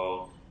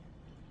possible.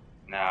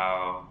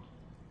 Now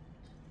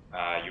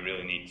you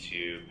really need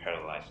to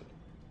parallelize it.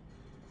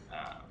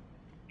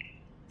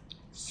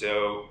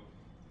 So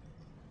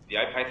the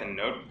IPython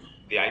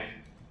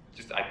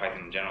just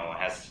IPython in general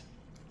has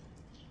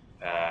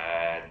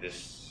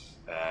this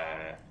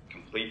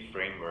complete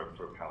framework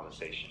for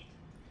parallelization.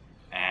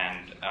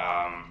 And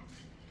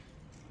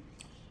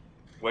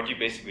what you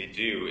basically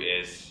do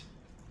is,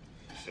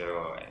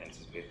 so I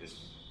anticipate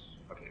this,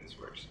 okay, this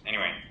works.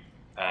 Anyway,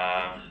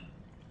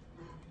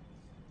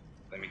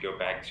 let me go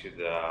back to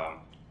the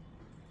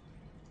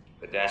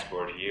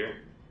dashboard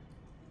here.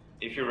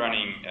 If you're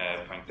running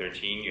point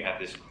 13, you have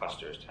this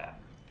clusters tab.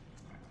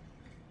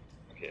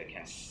 Okay, I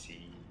can't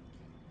see.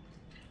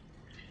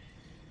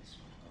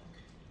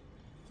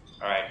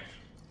 All right,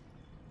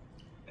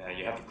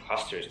 you have the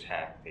clusters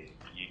tab.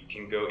 You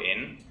can go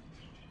in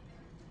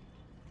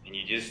and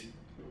you just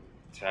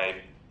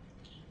type,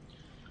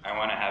 I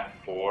want to have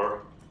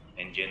 4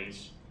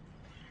 engines.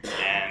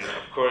 And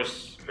of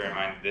course, bear in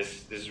mind,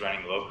 this is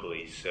running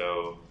locally,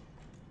 so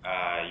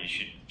you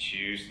should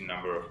choose the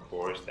number of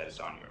cores that is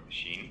on your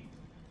machine.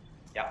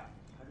 Yeah?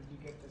 How did you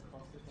get the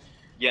cluster tab?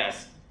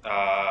 Yes.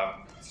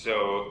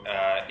 So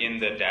in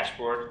the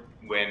dashboard,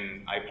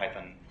 when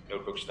IPython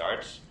notebook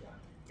starts,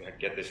 you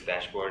get this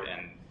dashboard,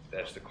 and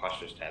there's the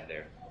clusters tab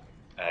there.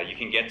 You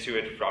can get to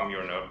it from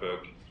your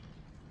notebook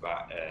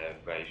by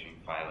using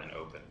File and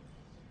Open.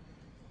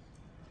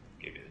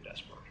 Give you the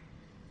dashboard.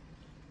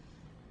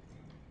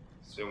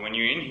 So when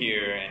you're in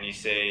here and you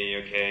say,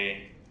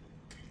 okay,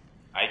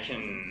 I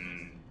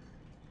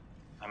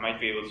might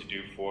be able to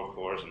do 4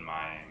 cores in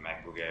my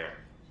MacBook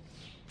Air.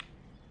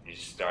 You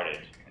just start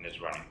it and it's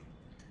running.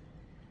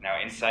 Now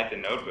inside the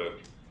notebook,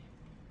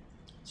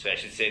 so I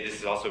should say this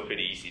is also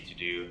pretty easy to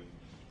do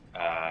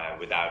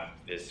without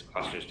this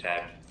clusters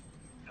tab.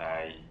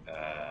 I'm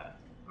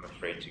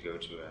afraid to go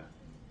to a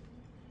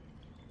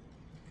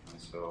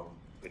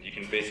but you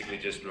can basically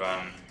just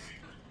run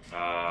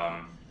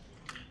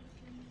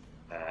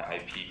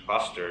IP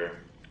cluster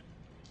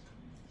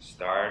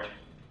start,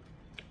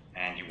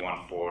 and you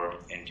want 4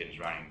 engines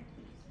running.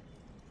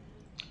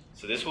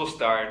 So this will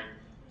start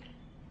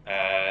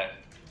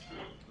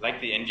like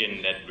the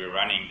engine that we're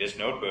running this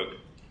notebook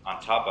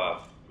on top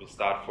of. Will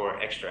start 4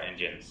 extra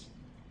engines,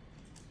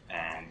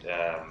 and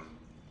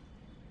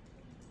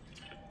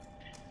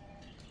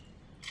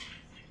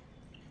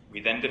we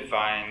then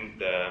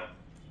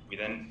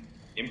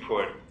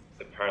import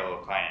the parallel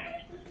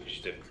client, which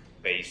is the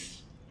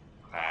base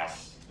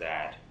class,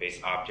 that base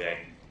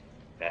object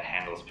that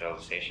handles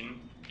parallelization.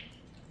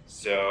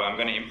 So I'm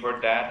going to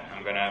import that.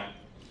 I'm going to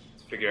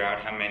figure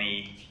out how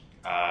many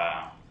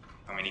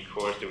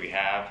cores do we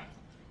have.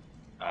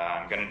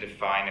 I'm going to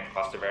define a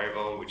cluster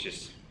variable, which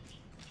is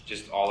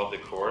just all of the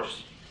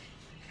cores.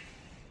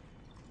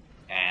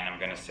 And I'm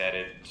going to set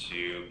it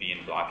to be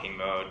in blocking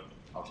mode.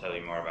 I'll tell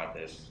you more about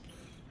this.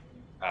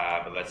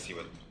 But let's see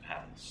what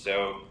happens.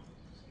 So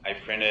I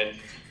printed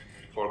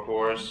 4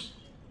 cores,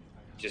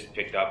 just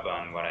picked up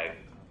on what I've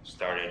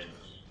started.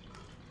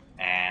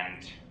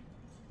 And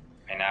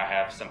I now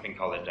have something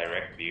called a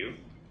direct view,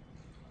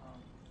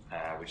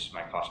 which is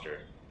my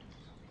cluster.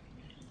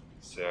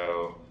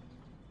 So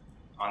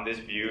on this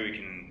view, you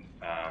can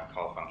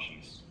call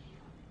functions.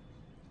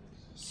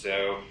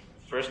 So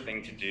first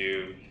thing to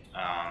do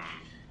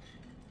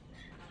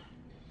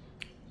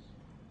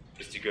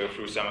is to go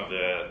through some of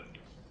the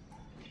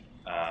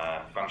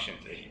functions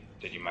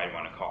that you might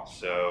want to call.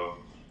 So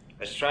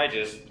let's try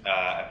just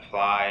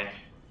apply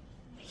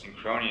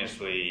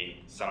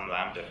synchronously some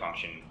lambda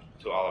function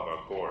to all of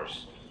our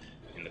cores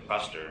in the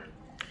cluster,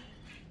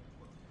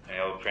 and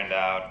it'll print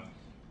out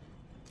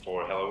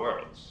 4 hello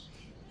worlds.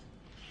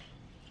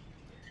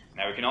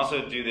 Now we can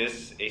also do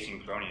this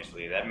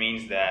asynchronously. That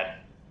means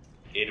that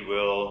it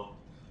will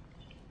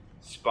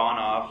spawn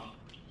off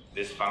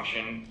this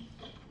function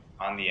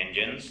on the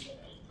engines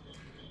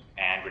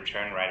and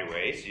return right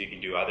away, so you can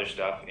do other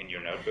stuff in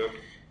your notebook.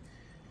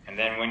 And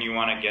then when you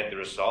want to get the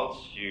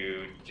results,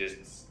 you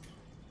just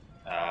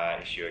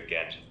issue a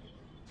get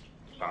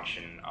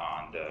function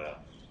on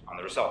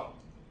the result.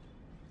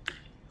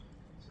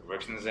 So it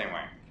works in the same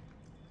way.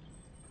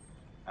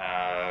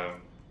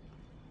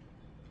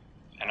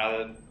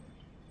 Another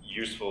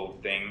useful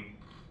thing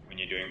when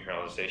you're doing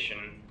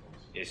parallelization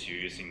is you're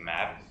using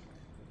map.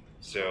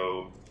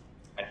 So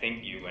I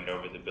think you went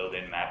over the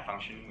built-in map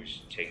function,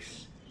 which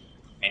takes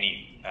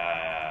any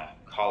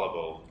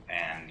callable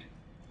and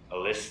a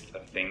list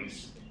of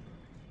things,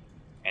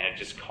 and it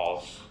just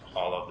calls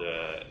all of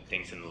the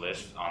things in the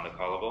list on the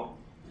callable.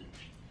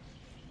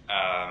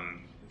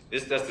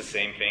 This does the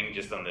same thing,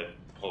 just on the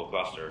whole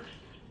cluster.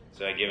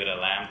 So I give it a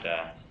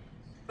lambda,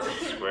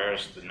 it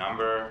squares the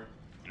number,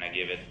 and I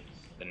give it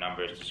the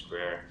numbers to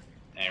square,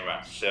 and it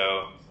runs.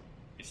 So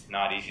it's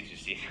not easy to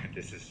see that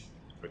this is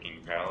working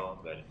in parallel,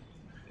 but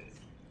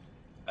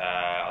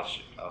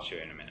I'll show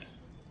you in a minute.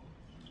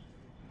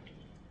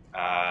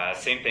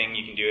 Same thing,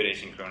 you can do it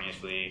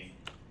asynchronously.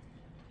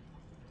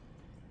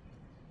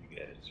 You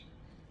get it.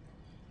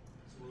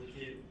 So will it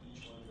hit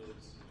each one of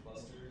those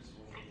clusters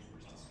when it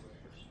pushes the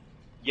squares?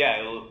 Yeah,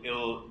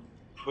 it'll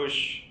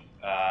push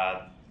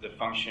the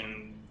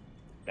function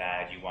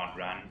that you want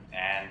run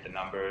and the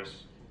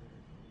numbers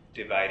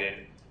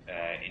divided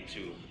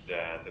into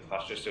the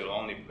cluster. So it'll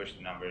only push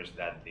the numbers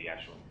that the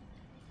actual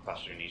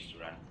cluster needs to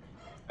run,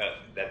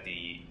 that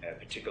the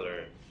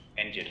particular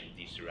engine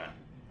needs to run.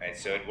 right?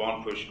 So it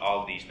won't push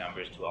all these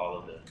numbers to all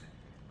of the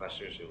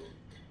clusters. It will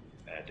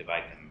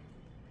divide them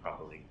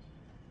properly.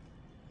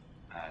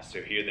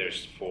 So here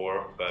there's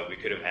 4, but we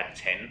could have had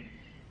 10,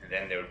 and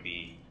then there would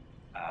be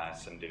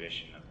some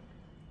division of them.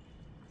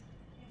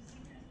 Is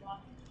synchronous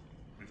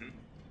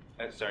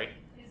blocking? Sorry?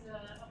 Is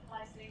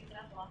apply state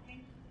that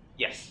blocking?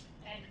 Yes.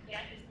 And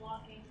get is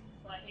blocking,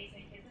 but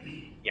async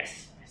isn't?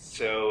 Yes.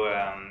 So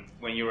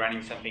when you're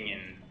running something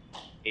in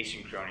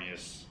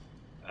asynchronous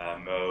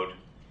mode,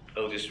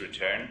 it'll just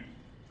return.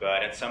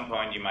 But at some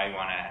point, you might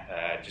want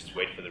to just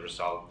wait for the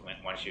result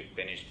once you've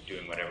finished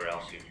doing whatever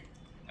else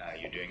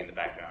you're doing in the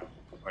background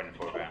or in the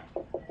foreground.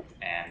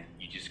 And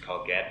you just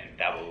call get, and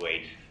that will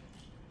wait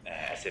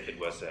as if it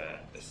was a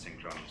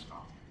synchronous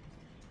call.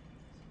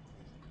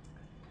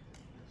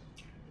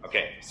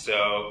 Okay,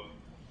 so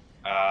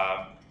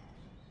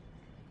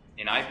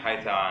in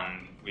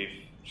IPython,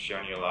 we've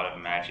shown you a lot of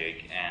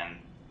magic, and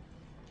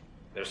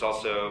there's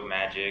also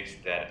magics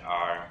that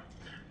are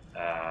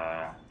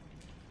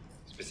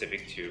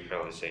specific to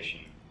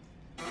parallelization.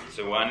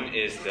 So one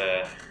is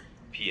the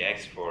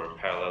px for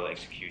parallel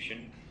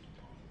execution,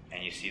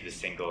 and you see the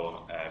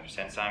single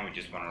percent sign. We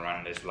just want to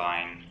run this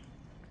line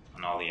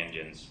on all the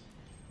engines.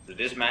 So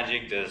this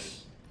magic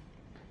does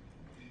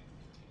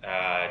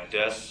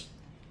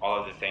all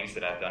of the things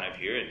that I've done up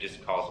here. It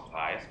just calls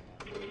applies,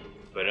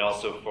 but it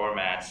also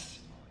formats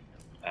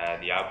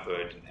the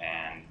output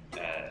and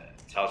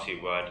tells you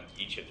what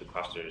each of the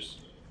clusters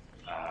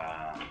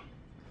have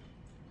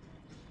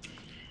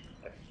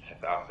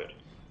output.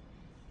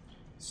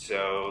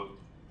 So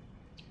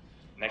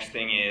next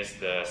thing is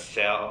the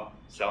cell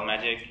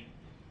magic,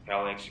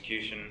 parallel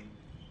execution.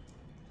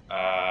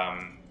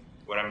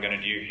 What I'm going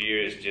to do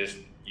here is just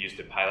use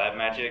the PyLab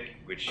magic,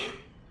 which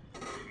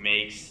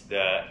makes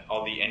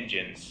all the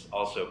engines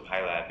also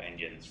PyLab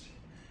engines.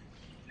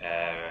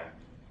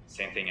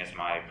 Same thing as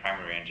my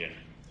primary engine,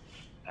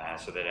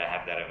 so that I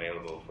have that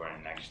available for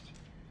the next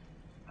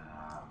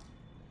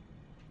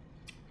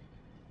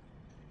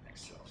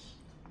cells.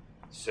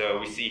 So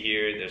we see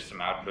here there's some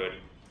output.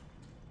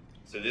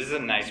 So this is a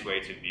nice way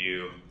to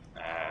view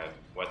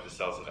what the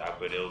cells have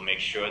output. It'll make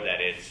sure that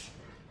it's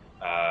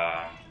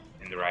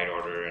in the right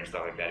order and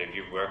stuff like that. If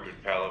you've worked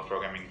with parallel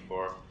programming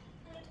before,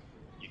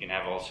 you can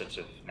have all sorts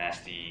of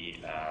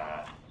nasty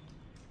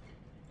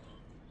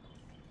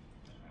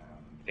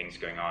things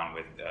going on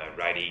with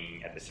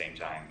writing at the same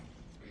time.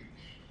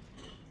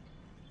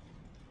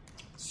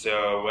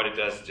 So what it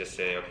does is just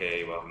say,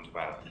 okay, welcome to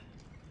Python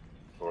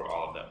for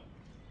all of them.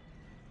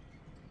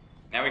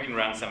 Now we can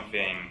run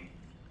something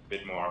a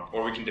bit more,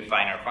 or we can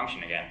define our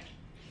function again.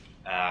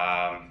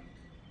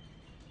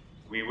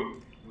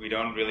 We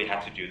don't really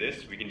have to do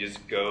this. We can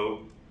just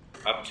go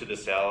up to the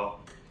cell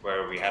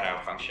where we had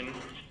our function,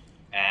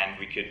 and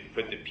we could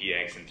put the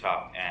px on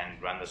top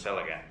and run the cell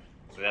again.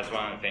 So that's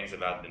one of the things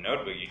about the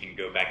notebook. You can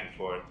go back and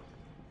forth,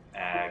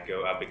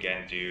 go up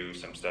again, do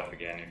some stuff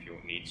again if you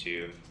need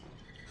to.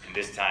 And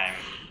this time,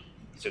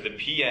 so the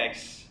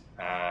px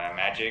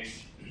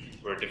magics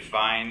were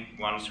defined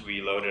once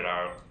we loaded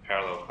our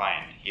parallel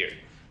client here.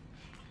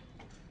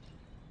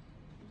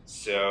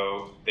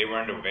 So they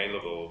weren't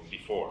available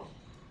before.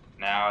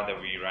 Now that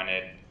we run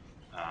it,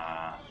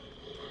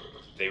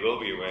 they will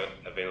be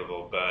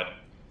available, but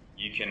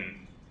you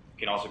can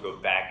also go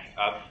back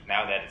up.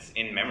 Now that it's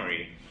in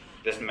memory,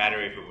 it doesn't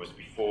matter if it was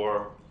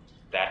before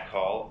that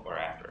call or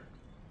after.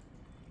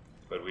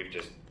 But we've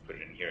just put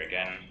it in here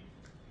again.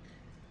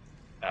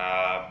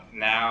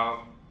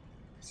 Now,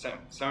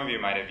 some of you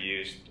might have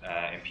used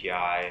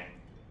MPI,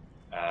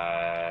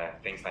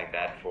 things like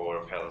that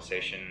for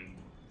parallelization.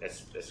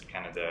 That's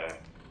kind of the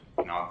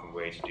canonical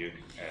way to do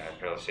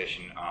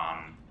parallelization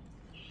on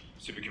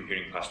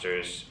supercomputing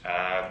clusters.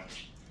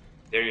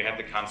 There you have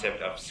the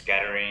concept of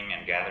scattering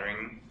and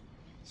gathering.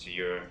 So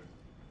you're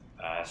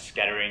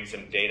scattering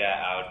some data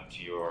out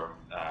to your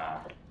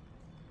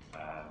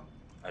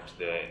out to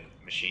the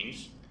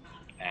machines,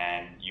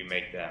 and you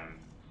make them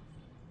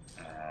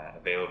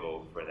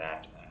available for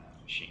that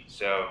machine.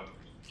 So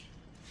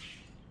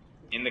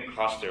in the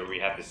cluster, we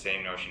have the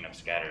same notion of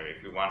scatter.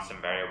 If we want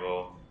some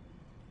variable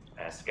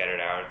scattered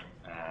out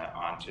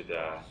onto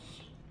the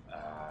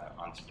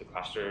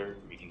cluster,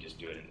 we can just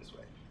do it in this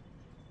way.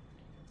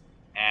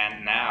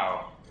 And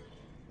now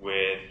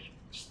with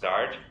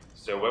start,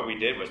 so what we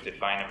did was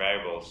define a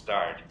variable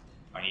start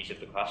on each of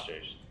the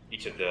clusters,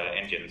 each of the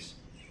engines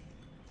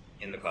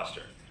in the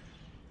cluster.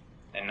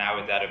 And now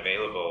with that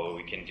available,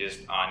 we can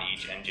just on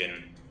each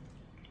engine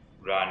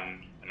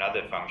run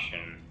another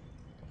function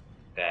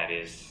that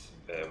is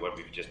what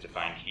we've just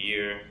defined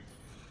here.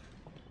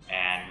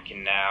 And we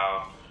can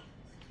now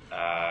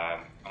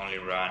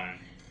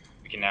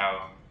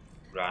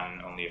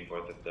run only a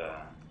fourth of the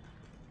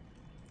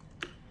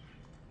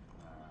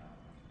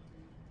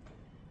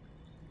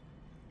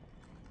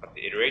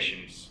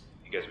iterations,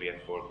 because we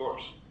have 4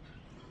 cores.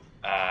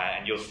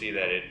 And you'll see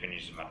that it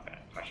finishes much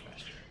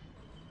faster.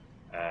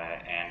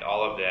 And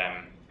all of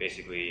them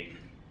basically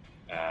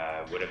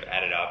would have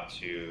added up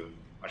to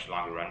much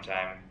longer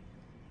runtime.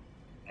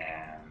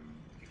 And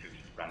if you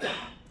run them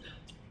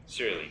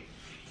serially.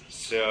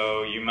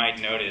 So you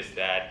might notice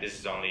that this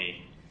is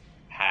only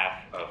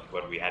half of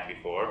what we had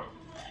before.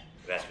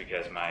 That's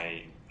because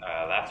my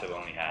laptop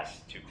only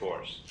has 2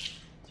 cores,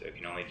 so it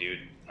can only do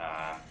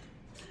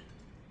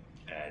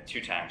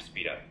 2 times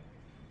speed up.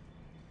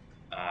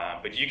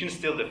 But you can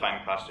still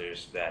define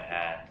clusters that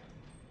have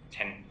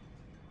 10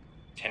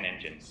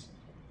 engines,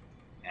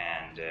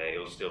 and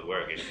it'll still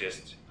work. It's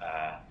just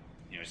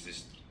it's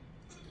just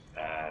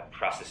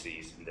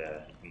processes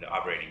in the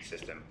operating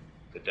system.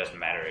 It doesn't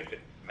matter if it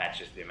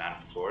matches the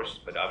amount of cores,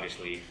 but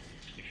obviously,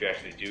 if you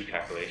actually do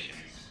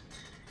calculations,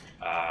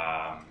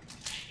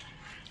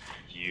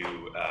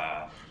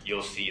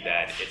 you'll see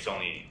that it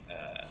only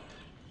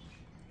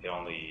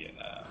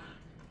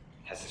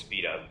has the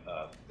speed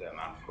of the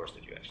amount of cores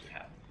that you actually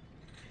have.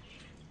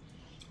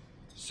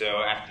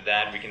 So after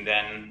that, we can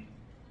then,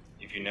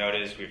 if you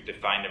notice, we've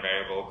defined a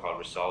variable called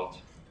result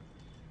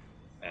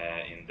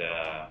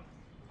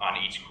on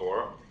each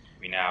core.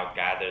 We now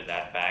gather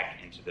that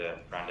back into the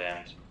front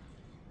end,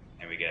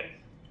 and we get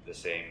the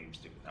same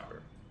stupid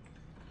number.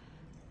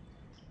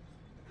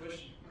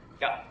 Question.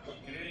 Yeah.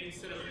 Can I,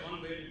 instead of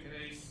one value, can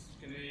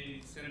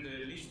I send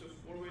a list of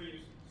 4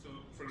 values? So,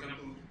 for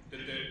example,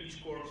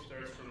 each core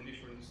starts from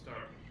different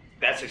start.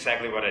 That's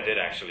exactly what I did,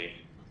 actually.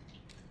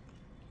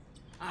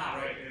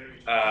 Ah,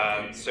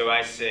 right. So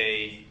I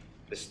say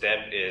the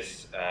step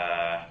is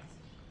a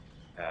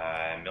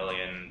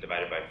million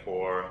divided by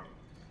 4,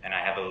 and I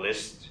have a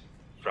list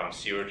from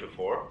 0 to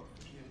 4.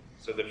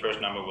 So the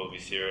first number will be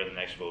 0, the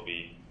next will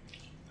be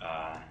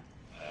a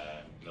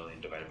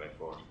million divided by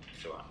 4,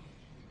 and so on.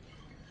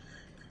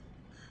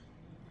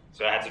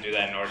 So I had to do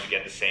that in order to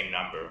get the same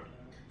number.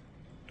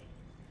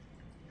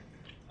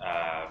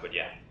 But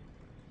yeah.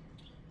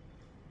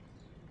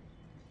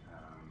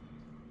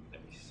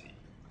 Let me see.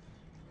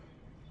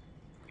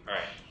 All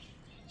right.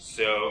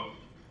 So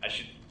I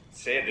should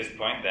say at this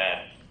point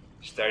that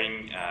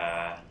starting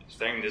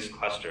this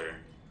cluster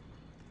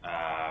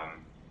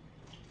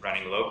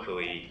running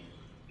locally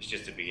is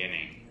just the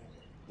beginning.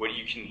 What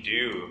you can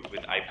do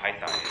with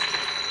IPython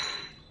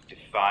is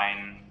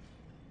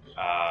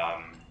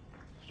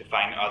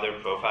define other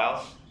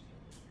profiles,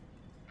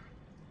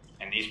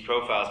 and these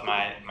profiles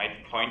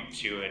might point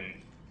to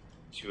an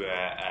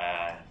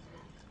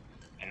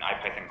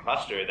IPython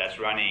cluster that's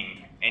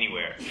running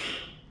anywhere.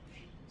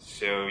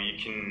 So you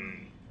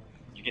can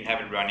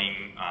have it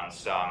running on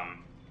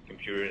some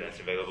computer that's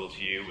available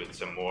to you with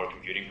some more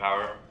computing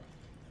power.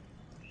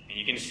 And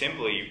you can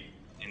simply,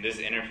 in this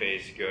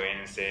interface, go in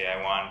and say,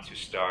 I want to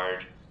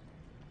start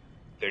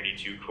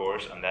 32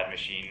 cores on that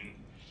machine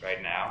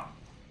right now.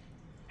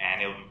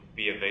 And it'll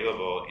be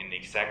available in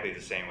exactly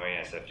the same way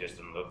as I've just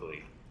done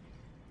locally.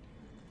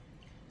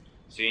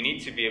 So you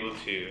need to be able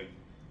to,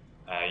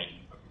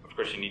 of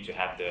course, you need to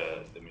have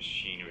the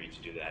machinery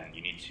to do that, and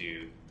you need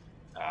to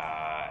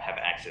have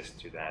access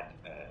to that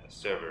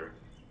server,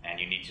 and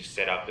you need to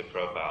set up the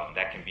profile. And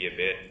that can be a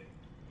bit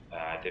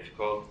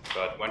difficult,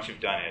 but once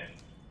you've done it,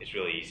 it's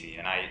really easy.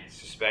 And I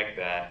suspect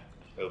that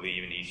it'll be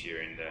even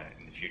easier in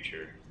the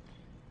future.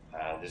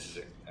 This is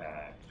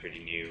a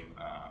pretty new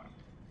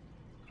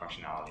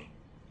functionality.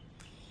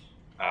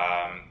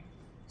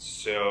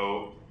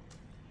 So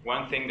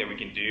one thing that we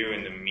can do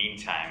in the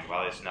meantime,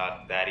 while it's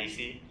not that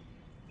easy,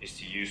 is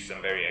to use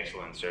some very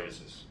excellent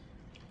services.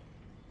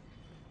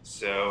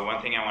 So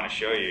one thing I want to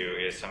show you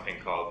is something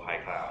called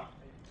PyCloud.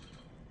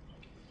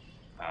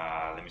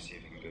 Let me see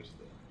if I can go to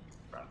the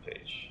front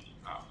page.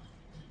 Oh,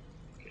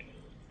 okay.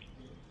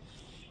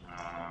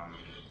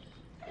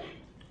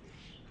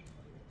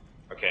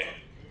 Okay,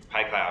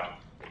 PyCloud.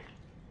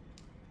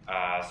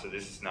 So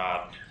this is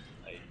not,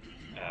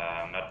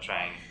 I'm not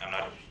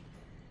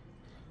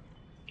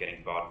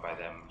getting bought by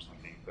them or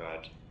something,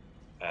 but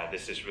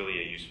this is really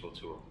a useful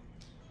tool.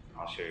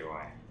 I'll show you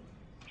why.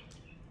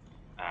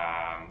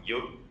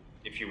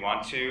 If you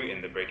want to,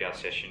 in the breakout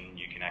session,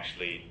 you can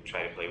actually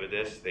try to play with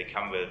this. They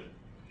come with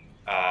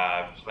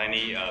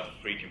plenty of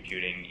free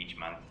computing each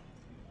month,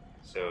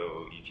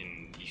 so you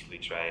can easily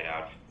try it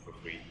out for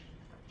free.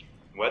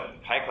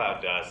 What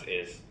PyCloud does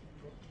is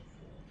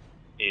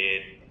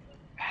it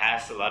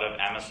has a lot of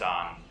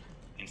Amazon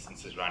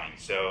instances running.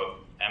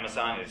 So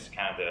Amazon is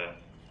kind of the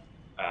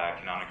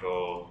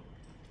canonical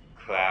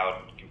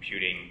cloud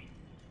computing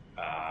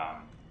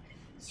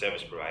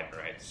service provider,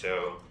 right?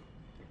 So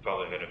you've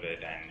probably heard of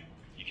it, and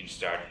you can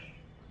start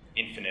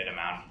infinite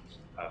amounts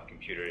of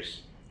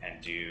computers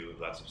and do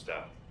lots of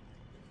stuff.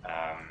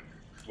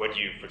 What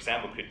you, for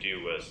example, could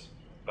do was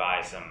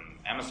buy some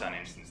Amazon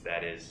instance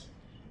that is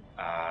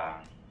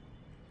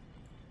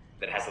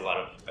that has a lot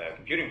of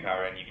computing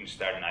power, and you can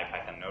start an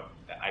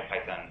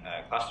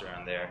IPython cluster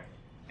on there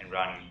and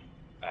run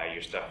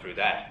your stuff through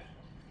that.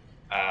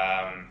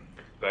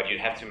 But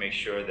you'd have to make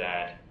sure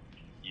that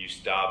you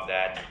stop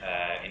that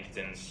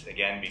instance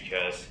again,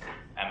 because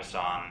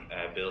Amazon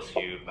bills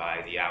you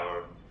by the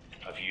hour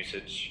of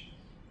usage.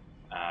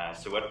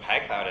 So what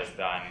PyCloud has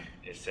done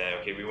is say,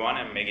 okay, we want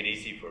to make it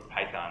easy for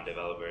Python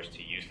developers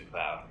to use the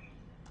cloud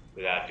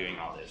without doing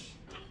all this.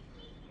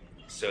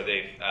 So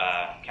they've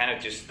kind of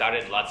just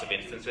started lots of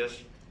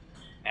instances,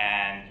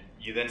 and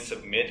you then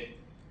submit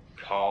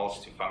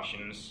calls to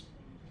functions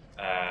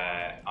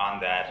on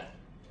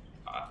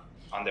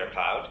their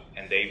cloud,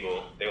 and they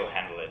will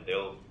handle it.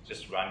 They'll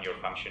just run your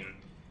function,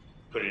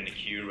 put it in a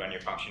queue, run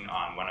your function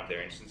on one of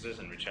their instances,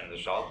 and return the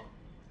result.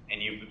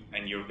 And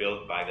you're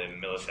billed by the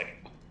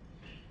millisecond.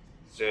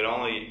 So it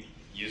only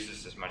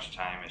uses as much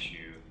time as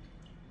you.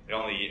 It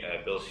only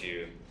bills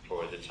you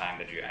for the time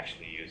that you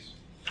actually use.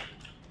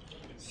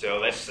 So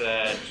let's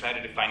try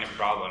to define a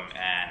problem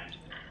and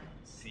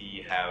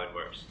see how it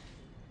works.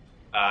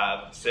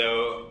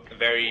 So a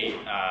very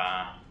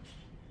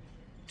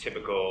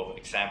typical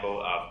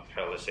example of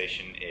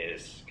parallelization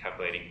is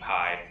calculating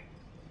pi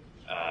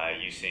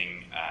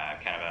using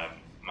kind of a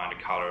Monte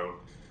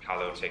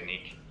Carlo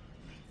technique,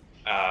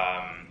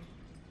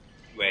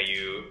 where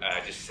you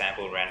just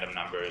sample random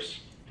numbers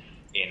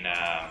in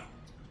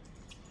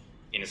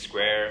a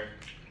square,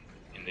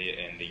 in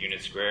the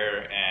unit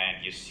square,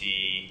 and you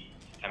see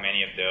how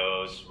many of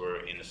those were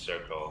in a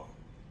circle,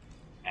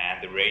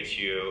 and the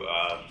ratio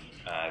of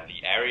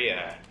the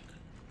area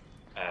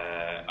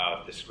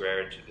of the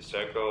square to the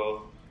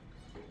circle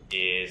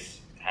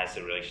has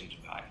a relation to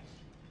pi.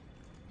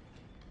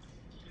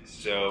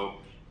 So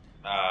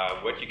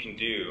what you can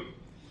do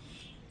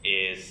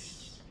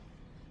is,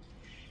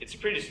 it's a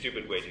pretty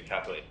stupid way to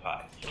calculate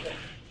pi.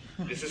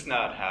 This is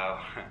not how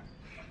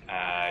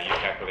you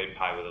calculate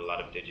pi with a lot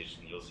of digits,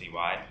 and you'll see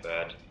why,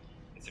 but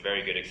it's a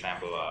very good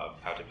example of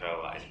how to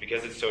parallelize,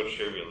 because it's so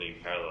trivially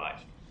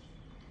parallelized.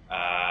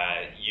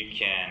 You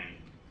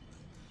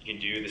can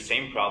do the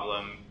same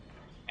problem,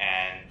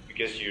 and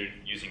because you're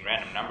using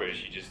random numbers,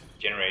 you just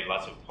generate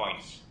lots of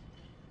points,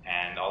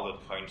 and all the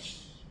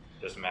points,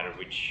 doesn't matter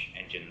which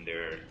engine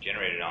they're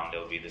generated on,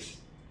 they'll be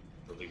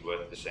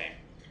worth the same.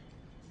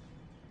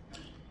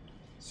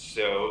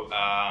 So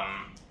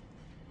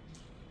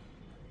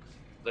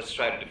let's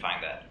try to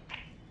define that.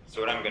 So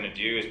what I'm going to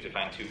do is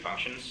define two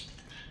functions.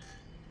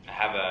 I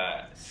have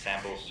a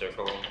sample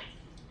circle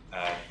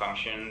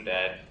function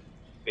that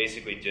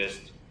basically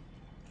just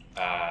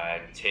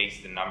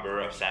takes the number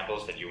of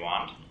samples that you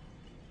want.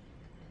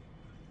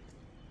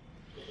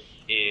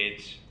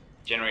 It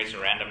generates a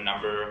random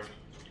number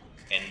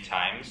n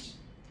times,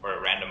 or a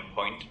random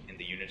point in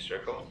the unit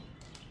circle,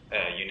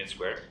 unit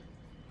square,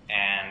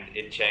 and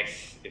it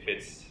checks if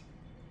it's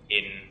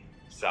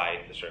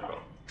inside the circle.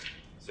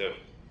 So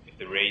if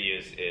the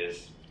radius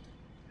is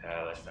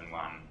less than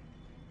 1,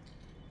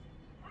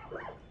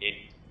 it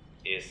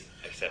is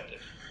accepted,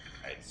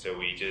 right? So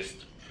we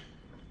just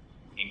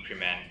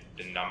increment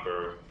the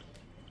number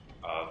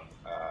of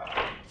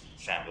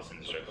samples in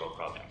the circle,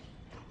 call them.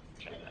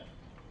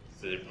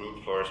 So the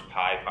brute force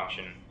pi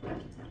function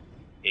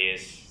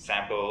is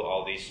sample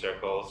all these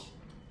circles,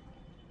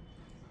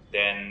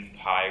 then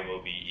pi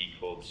will be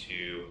equal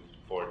to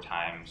 4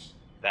 times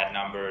that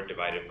number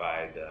divided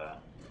by the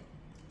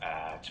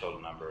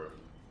total number.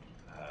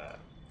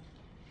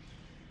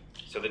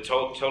 So the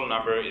total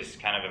number is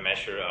kind of a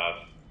measure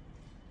of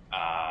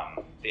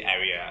the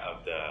area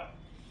of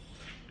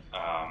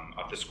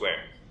the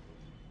square,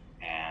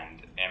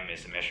 and m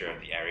is a measure of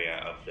the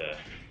area of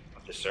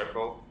the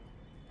circle.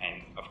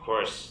 And of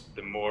course,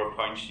 the more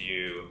points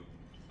you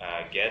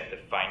get, the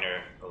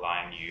finer the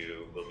line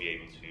you will be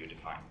able to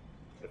define.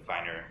 The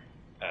finer,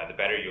 the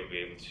better you'll be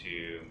able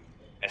to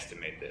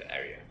estimate the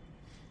area.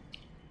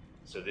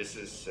 So this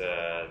is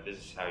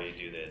how you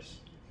do this.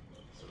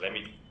 So let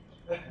me.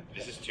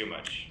 This is too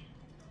much.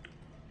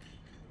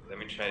 Let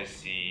me try to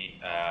see.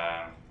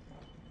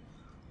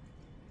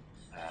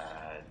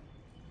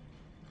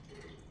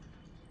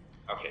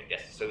 Okay,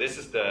 yes. So this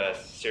is the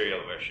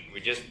serial version.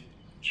 We just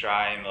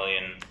try a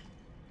million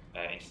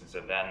instances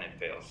of that, and it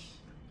fails.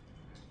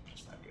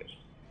 That's not good.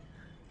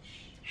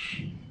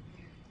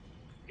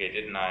 Okay,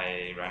 didn't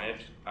I run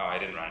it? Oh, I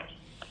didn't run it.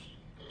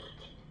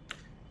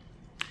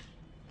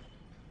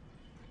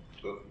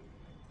 Oop.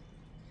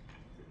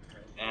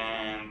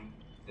 And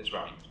it's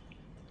running.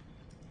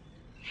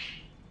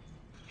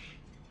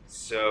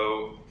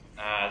 So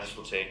this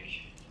will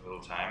take a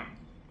little time.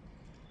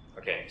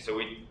 Okay, so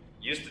we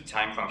use the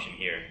time function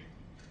here,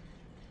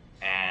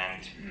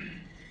 and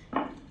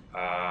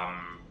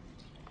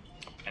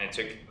it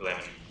took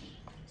 11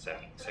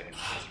 seconds.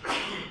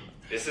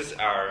 This is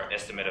our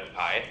estimate of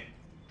pi,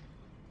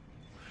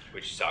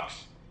 which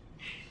sucks.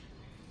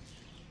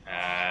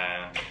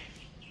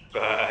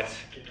 But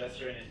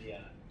Investor in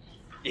Indiana.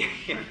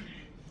 yeah,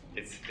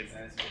 it's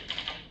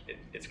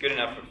good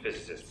enough for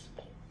physicists.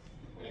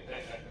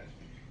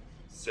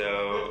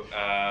 So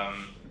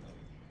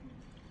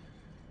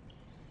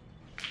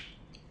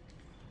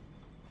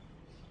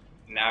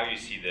now you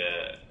see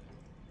the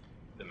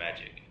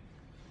magic,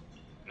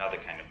 another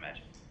kind of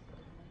magic.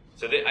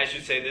 So I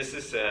should say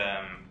this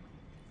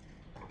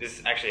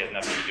actually has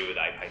nothing to do with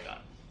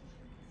IPython.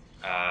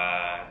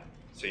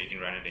 So you can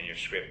run it in your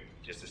script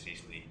just as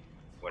easily,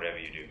 whatever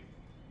you do.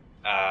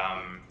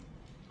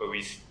 But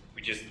we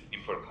just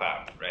import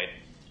cloud, right?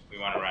 We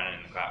want to run it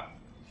in the cloud.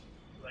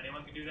 So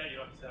anyone can do that? You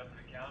don't have to set up an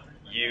account?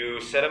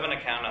 You set up an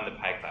account on the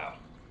PyCloud.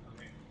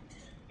 Okay.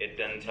 It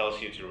then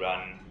tells you to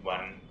run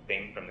one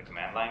thing from the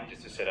command line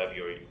just to set up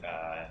your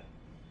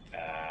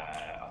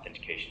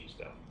authentication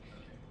stuff.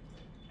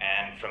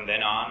 And from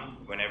then on,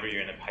 whenever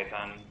you're in a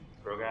Python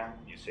program,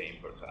 you say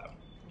import cloud.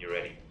 You're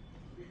ready.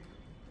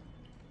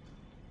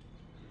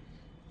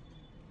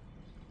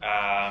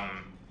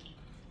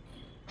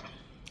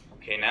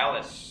 Okay, now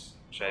let's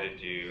try to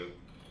do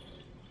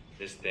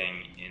this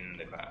thing in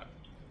the cloud.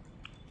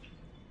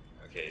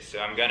 Okay, so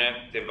I'm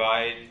gonna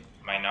divide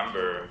my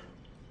number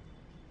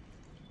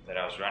that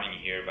I was running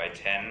here by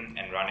 10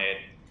 and run it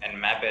and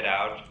map it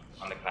out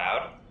on the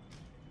cloud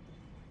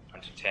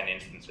onto 10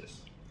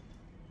 instances.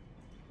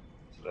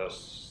 So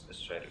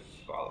let's try to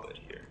follow it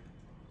here.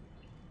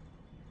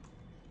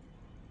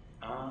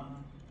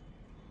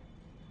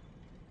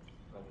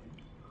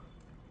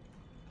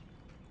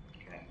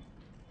 Okay,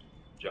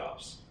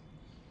 jobs.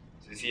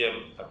 So you see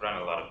I've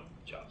run a lot of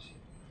jobs here.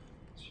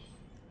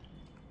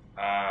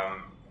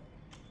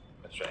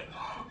 Let's try it.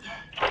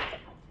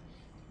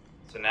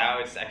 So now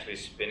it's actually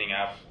spinning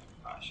up.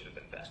 Oh, I should have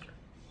been faster.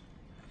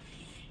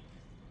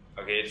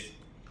 Okay, it's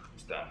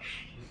done.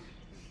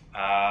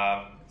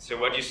 So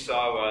what you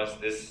saw was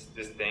this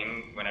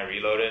thing, when I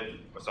reloaded,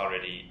 was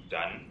already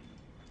done.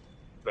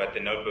 But the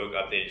notebook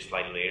updated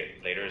slightly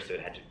later, so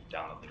it had to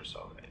download the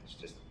result. Right? It's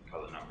just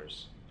color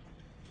numbers.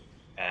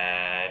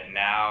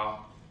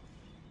 Now,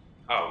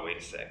 oh, wait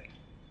a sec.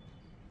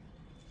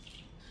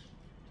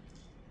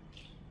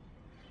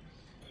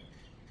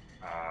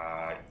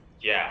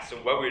 Yeah, so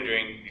what we were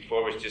doing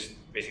before was just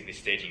basically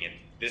staging it.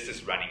 This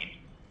is running it.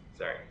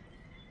 Sorry.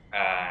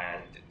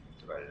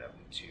 Divided up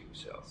into 2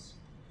 cells.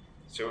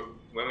 So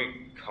when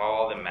we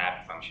call the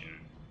map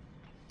function,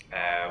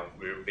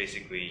 we're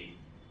basically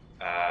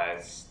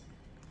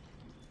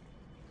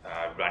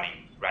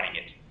running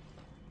it.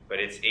 But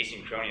it's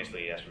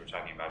asynchronously, as we were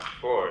talking about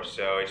before,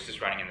 so it's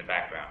just running in the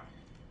background.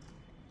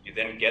 You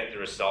then get the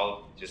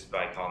result just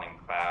by calling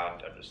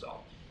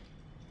cloud.result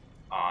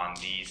on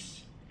these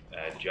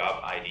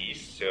job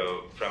IDs.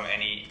 So from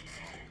any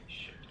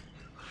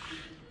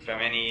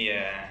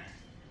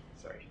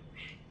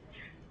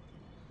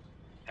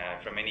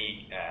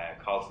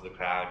call to the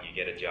cloud, you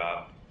get a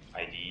job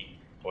ID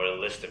or a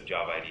list of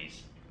job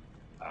IDs.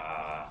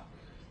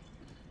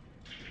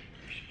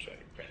 We should try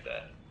to print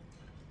that.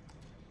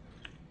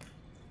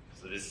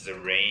 So this is a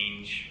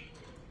range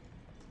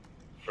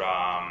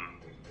from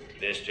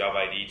this job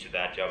ID to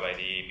that job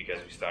ID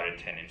because we started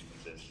 10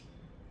 instances.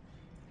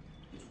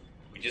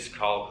 We just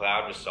call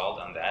cloud result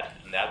on that,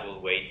 and that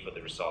will wait for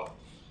the result.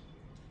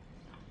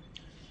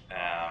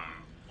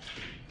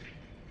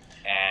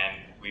 And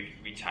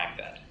we timed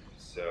that.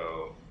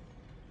 So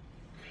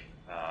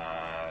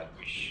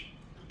we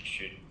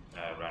should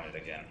run it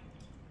again.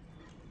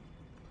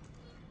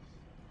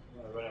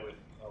 You want to run it with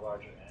a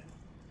larger n?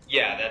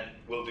 Yeah,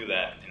 we'll do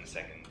that in a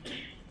second.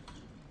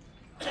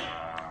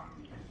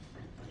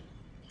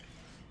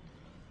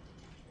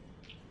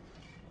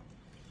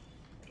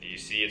 You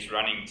see it's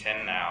running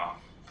 10 now.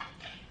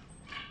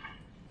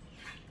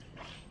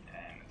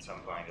 And at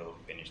some point it'll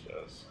finish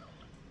those.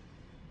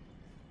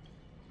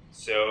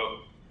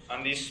 So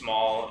on these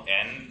small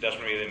n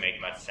doesn't really make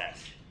much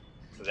sense.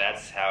 So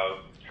that's how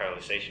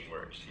parallelization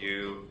works.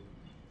 You,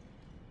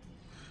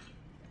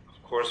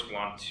 of course,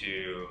 want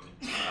to,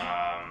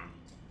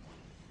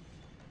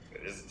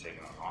 this is taking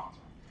a long time.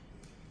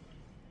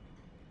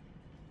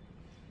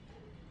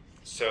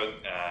 So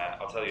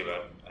I'll tell you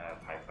about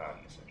PyCloud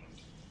in a second.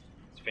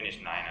 It's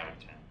finished 9 out of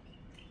 10.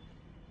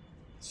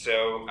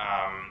 So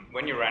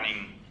when you're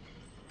running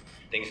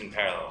things in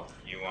parallel,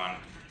 you want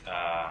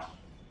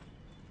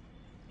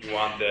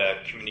the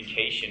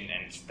communication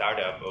and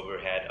startup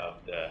overhead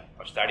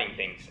of starting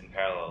things in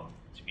parallel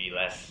to be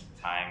less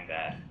time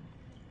that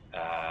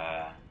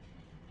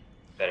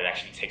it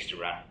actually takes to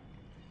run,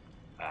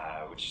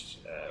 which is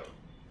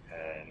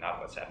not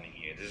what's happening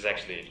here. This is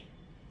actually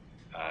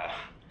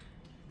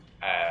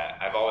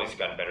I've always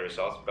gotten better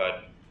results,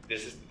 but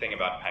this is the thing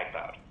about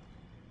PyCloud.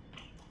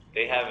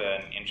 They have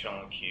an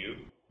internal queue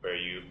where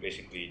you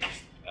basically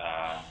just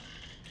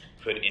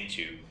put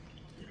into.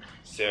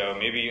 So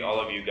maybe all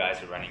of you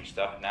guys are running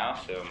stuff now,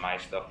 so my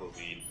stuff will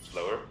be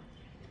slower.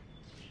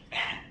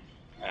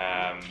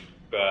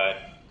 But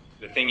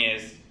the thing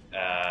is,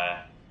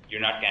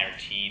 you're not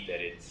guaranteed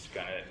that it's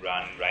going to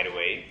run right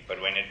away, but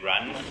when it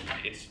runs,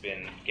 it's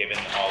been given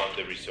all of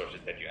the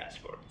resources that you asked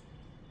for.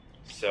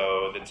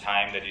 So the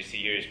time that you see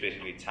here is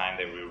basically time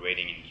that we're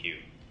waiting in queue.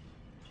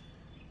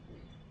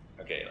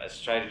 Okay,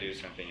 let's try to do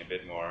something a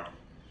bit more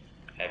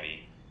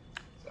heavy.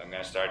 So I'm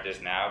going to start this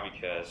now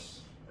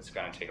because it's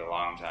going to take a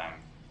long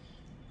time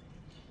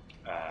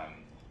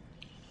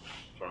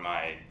for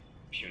my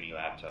puny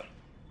laptop.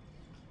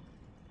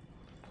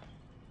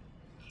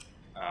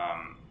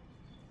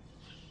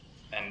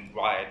 And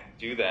while I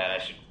do that, I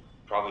should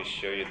probably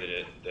show you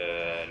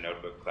the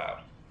notebook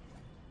cloud.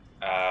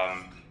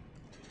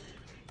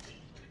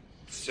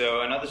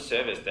 So another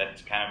service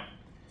that's kind of,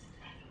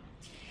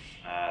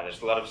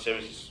 there's a lot of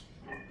services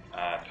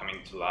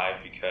coming to life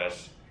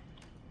because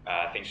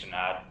things are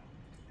not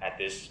at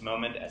this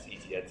moment as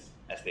easy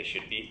as they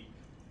should be.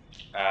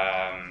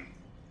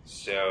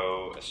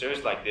 So a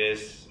service like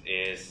this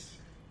is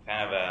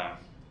kind of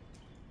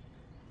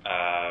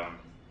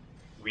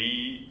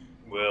we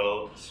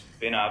will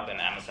spin up an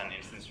Amazon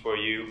instance for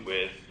you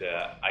with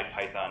the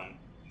IPython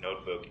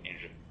notebook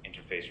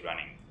interface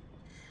running.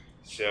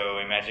 So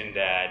imagine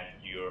that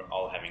you're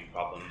all having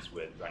problems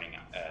with running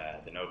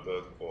the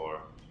notebook,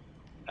 or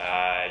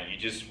you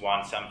just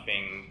want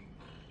something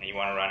and you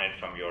want to run it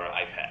from your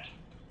iPad.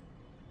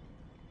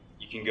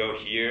 You can go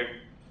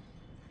here,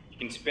 you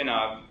can spin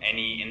up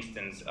any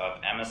instance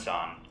of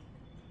Amazon,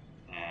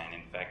 and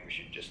in fact we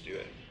should just do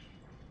it.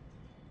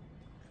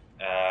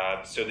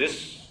 So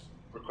this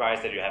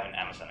requires that you have an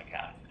Amazon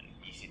account, an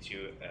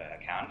EC2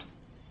 account,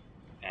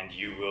 and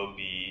you will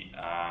be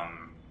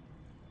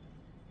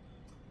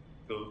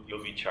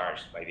you'll be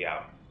charged by the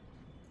hour.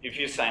 If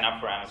you sign up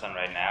for Amazon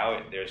right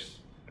now, there's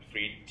a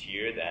free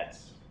tier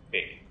that's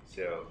big,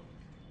 so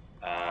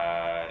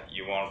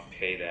you won't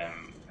pay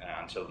them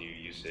until you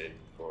use it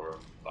for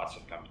lots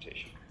of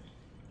computation.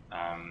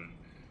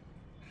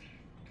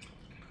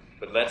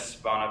 But let's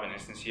spawn up an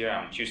instance here.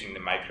 I'm choosing the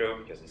micro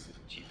because it's the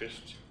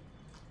cheapest.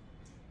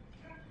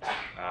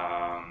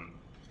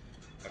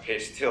 Okay,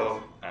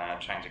 still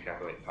trying to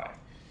calculate pi.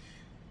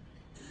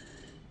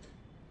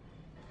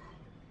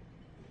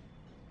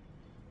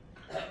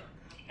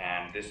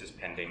 And this is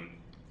pending.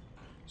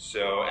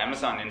 So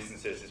Amazon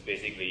instances is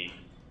basically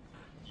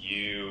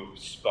you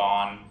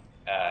spawn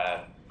a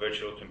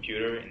virtual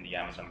computer in the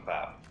Amazon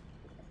cloud.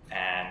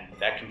 And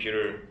that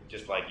computer,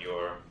 just like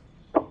your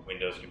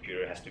Windows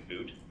computer, has to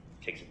boot.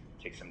 Takes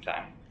some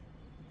time.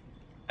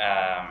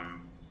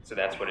 So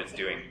that's what it's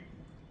doing.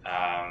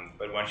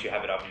 But once you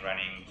have it up and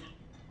running,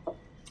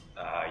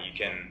 you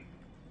can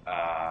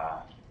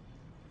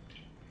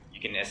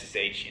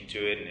SSH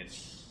into it, and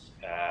it's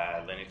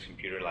a Linux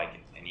computer like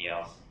any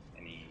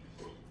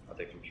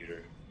other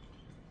computer.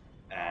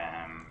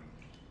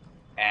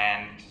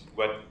 And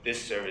what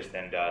this service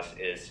then does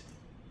is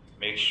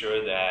make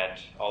sure that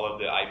all of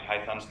the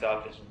IPython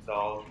stuff is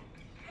installed.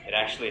 It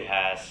actually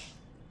has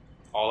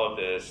all of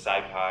the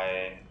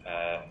SciPy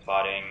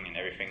plotting and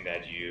everything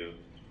that you've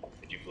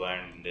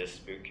learned in this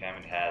bootcamp.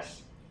 It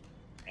has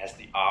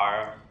the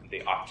R,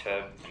 the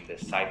octave, and the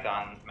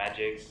Python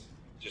magics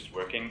just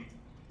working.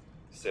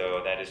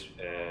 So that is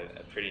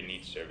a pretty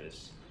neat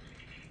service.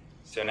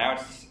 So now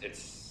it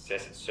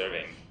says it's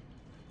serving.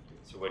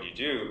 So what you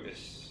do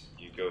is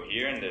you go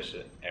here and there's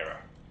an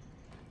error,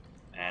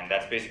 and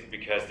that's basically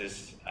because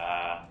this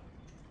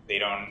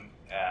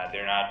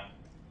they're not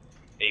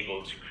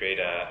able to create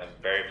a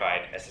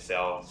verified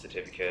SSL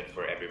certificate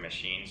for every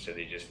machine. So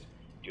they just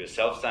do a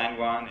self-signed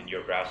one, and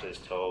your browser is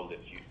told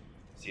if you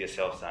see a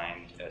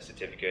self-signed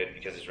certificate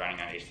because it's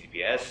running on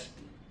HTTPS,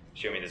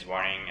 show me this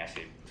warning as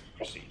you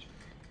proceed.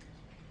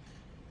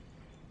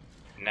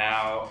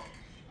 Now,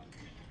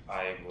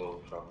 I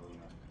will probably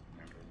not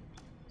remember.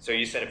 So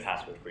you set a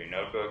password for your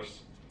notebooks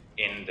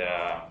in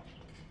the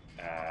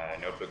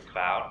notebook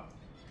cloud,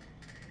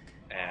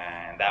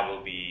 and that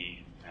will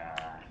be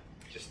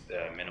just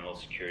minimal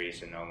security,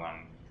 so no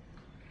one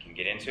can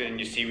get into it. And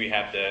you see we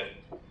have the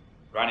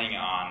running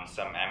on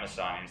some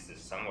Amazon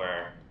instance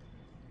somewhere.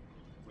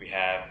 We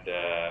have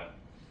the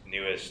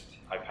newest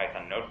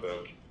IPython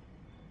notebook,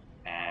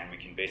 and we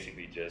can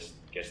basically just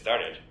get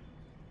started.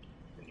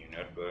 The new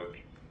notebook.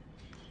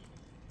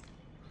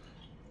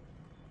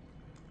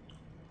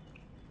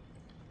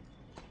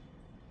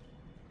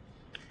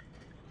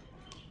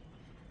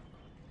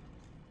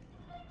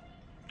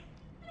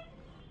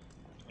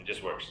 It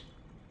just works.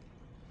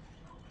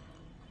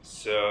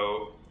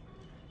 So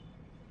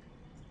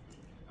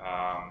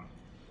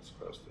let's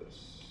close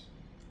this.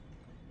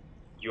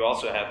 You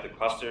also have the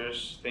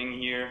clusters thing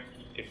here.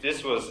 If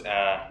this was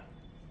a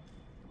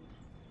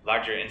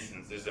larger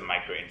instance, this is a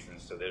micro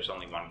instance, so there's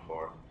only one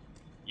core.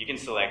 You can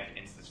select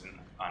instances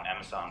on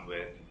Amazon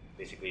with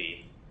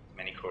basically as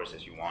many cores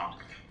as you want.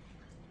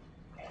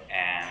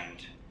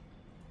 And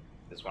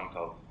there's one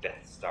called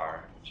Death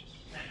Star, which is,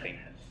 I think,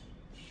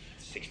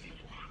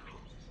 64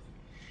 cores.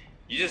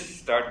 You just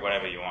start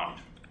whatever you want.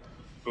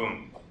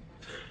 Boom.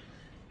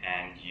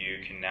 And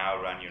you can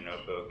now run your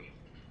notebook,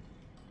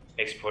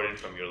 export it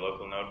from your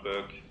local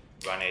notebook,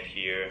 run it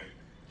here.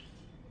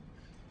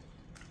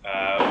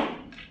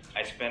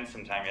 I spent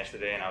some time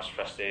yesterday and I was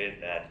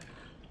frustrated that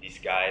these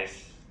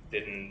guys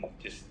didn't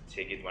just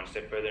take it one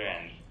step further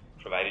and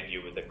provided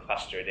you with a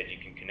cluster that you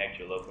can connect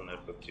your local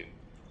notebook to.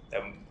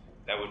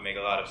 That would make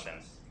a lot of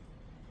sense,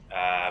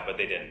 but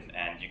they didn't,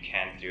 and you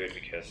can't do it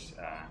because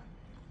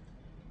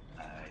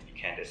you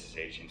can't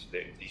SSH into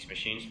these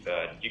machines,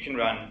 but you can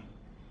run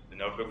the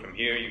notebook from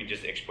here. You can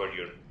just export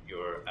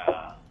your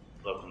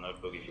local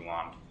notebook if you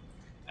want.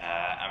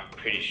 I'm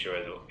pretty sure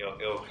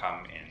it'll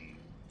come in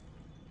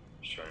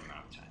a short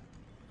amount of time.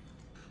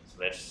 So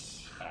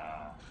let's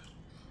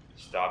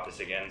stop this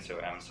again so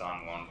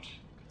Amazon won't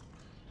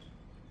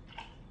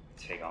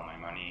take all my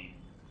money.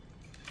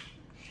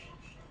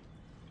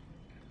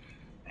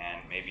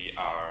 and maybe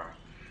our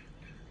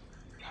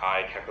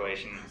pi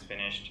calculation is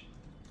finished.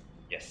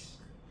 Yes.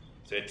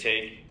 So it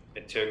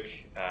took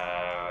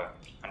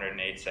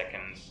 108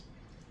 seconds.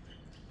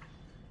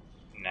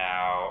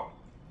 Now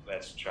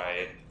let's try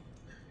it.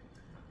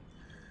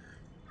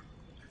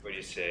 What do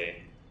you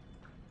say?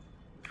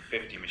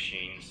 50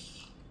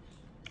 machines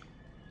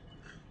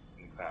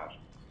in the cloud.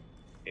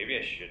 Maybe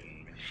I shouldn't.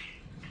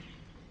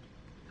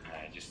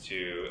 Just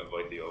to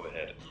avoid the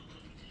overhead.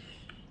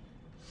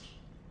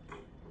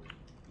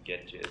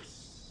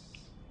 Gadgets,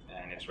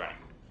 and it's running.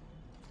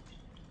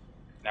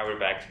 Now we're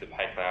back to the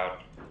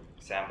PyCloud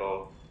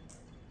sample.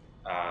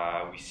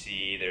 We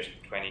see there's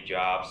 20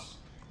 jobs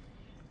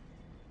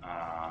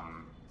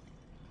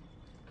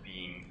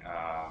being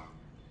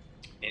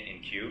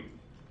in queue.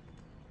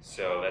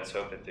 So let's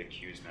hope that the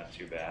queue is not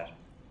too bad at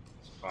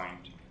this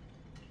point.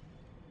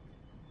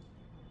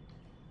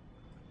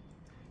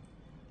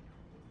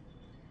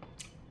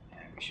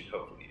 And we should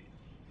hopefully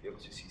be able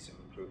to see some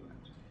improvement.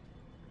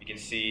 You can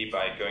see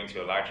by going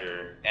to a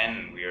larger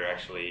n, we are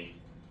actually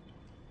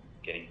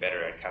getting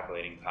better at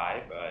calculating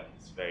pi, but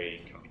it's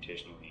very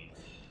computationally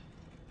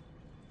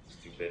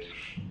stupid.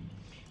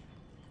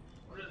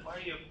 Why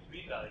do you have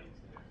 3 values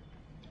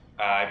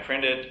there? I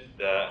printed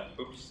the,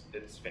 oops,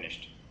 it's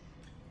finished.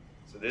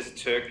 So this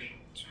took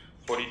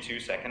 42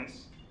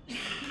 seconds.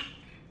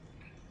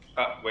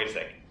 Oh, wait a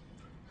second.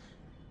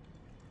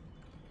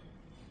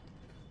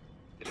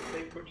 Did it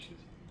take 42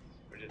 seconds?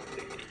 Or did it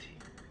take 18?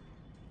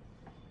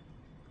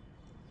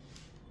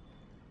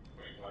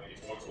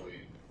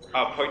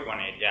 Oh,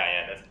 0.18,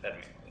 yeah, that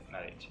makes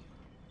not 18.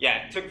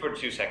 Yeah, it took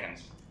 42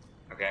 seconds,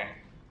 okay?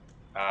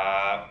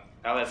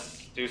 Now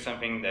let's do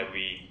something that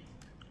we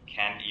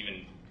can't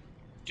even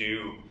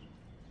do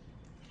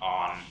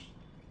on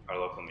our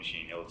local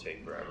machine. It'll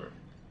take forever.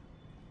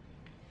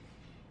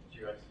 Did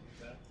you execute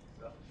that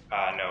stuff?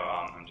 No,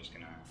 I'm just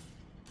gonna,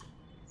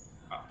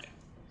 okay.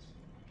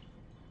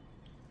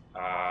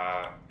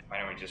 Why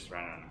don't we just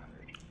run on 100?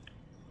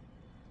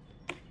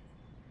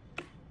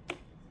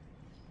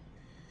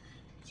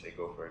 Say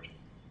go for it.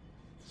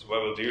 So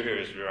what we'll do here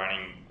is we're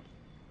running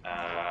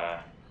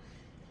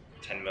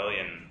 10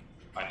 million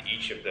on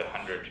each of the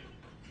 100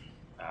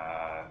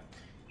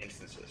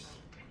 instances.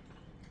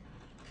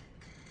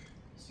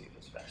 Let's see if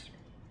it's faster.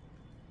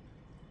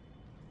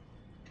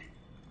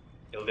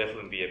 It'll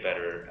definitely be a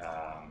better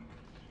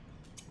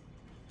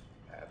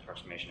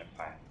approximation of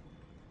pi.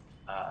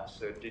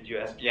 So did you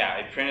ask? Yeah,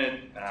 I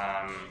printed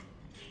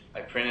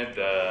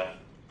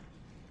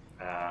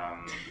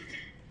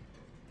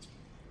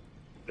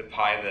the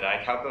pi that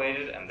I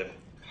calculated and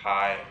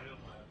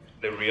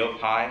the real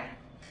pi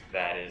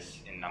that is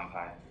in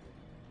NumPy,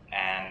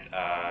 and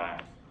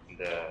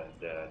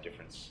the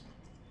difference.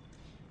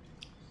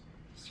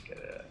 Let's get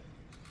a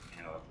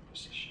handle of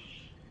precision.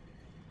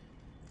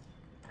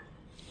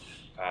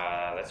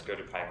 Let's go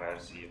to PyCloud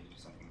to see if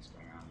something's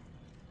going on.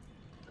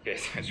 Okay,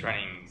 so it's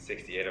running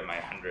 68 of my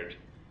 100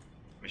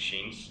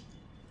 machines,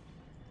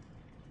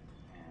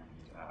 and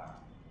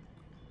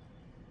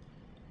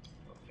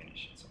we'll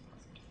finish at some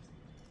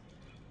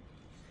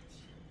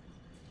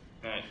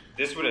point.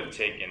 This would have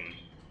taken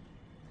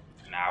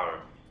an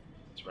hour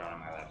to run on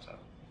my laptop,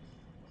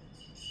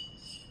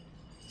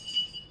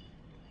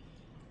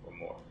 or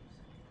more.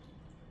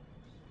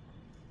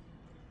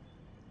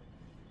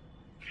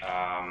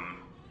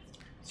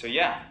 So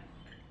yeah,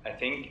 I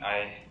think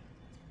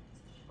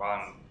while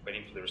I'm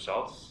waiting for the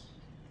results,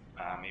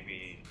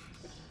 maybe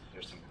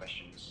there's some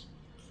questions.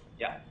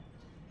 Yeah?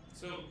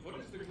 So what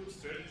is the good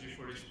strategy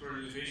for this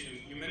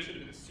parallelization? You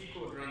mentioned that C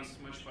code runs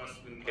much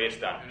faster than Okay, it's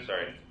done, and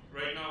sorry.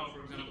 Right now,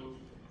 for example,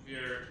 we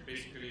are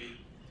basically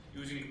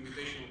using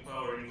computational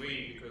power in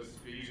vain because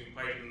we're using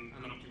Python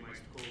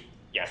unoptimized code.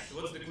 Yes. So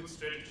what's the good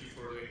strategy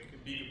for like a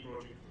bigger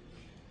project?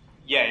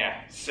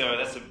 Yeah. So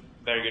that's a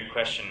very good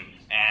question.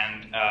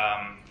 And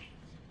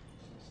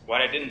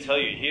what I didn't tell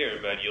you here,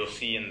 but you'll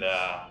see in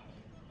the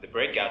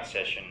breakout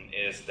session,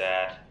 is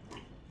that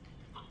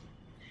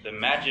the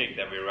magic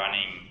that we're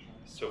running,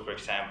 so for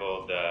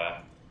example,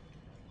 where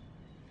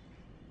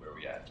are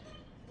we at?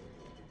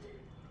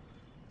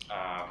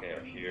 Okay,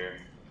 up here.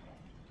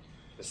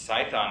 The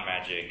Python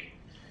magic,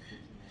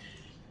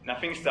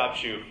 nothing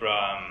stops you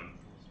from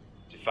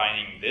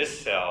defining this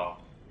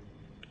cell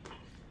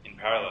in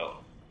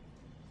parallel.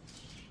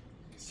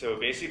 So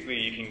basically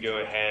you can go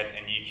ahead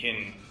and you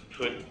can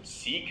put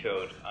C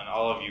code on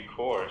all of your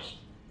cores,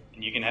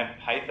 and you can have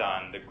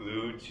Python, the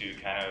glue, to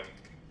kind of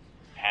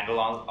handle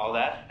all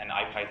that, and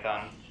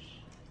IPython,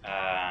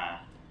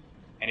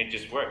 and it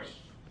just works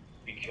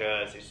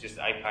because it's just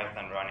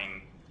IPython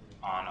running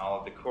on all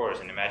of the cores.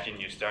 And imagine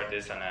you start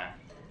this on a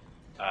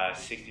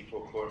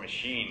 64-core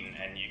machine,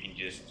 and you can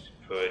just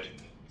put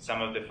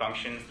some of the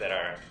functions that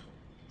are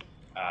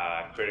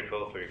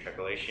critical for your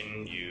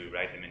calculation, you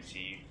write them in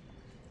C,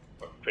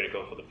 or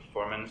critical for the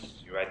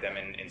performance, you write them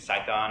in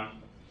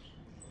Python.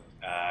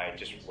 It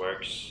just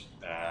works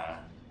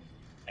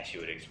as you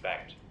would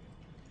expect.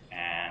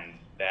 And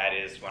that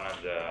is one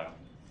of the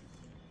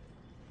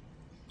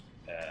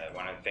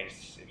one of the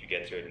things if you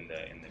get to it in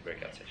the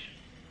breakout session.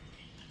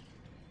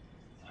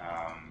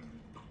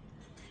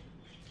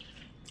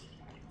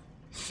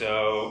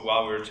 So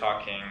while we were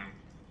talking,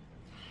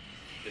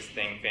 this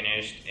thing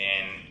finished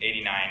in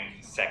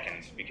 89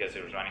 seconds because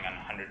it was running on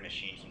 100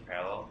 machines in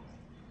parallel.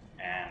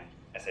 And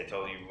as I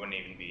told you, we wouldn't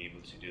even be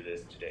able to do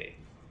this today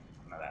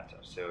on my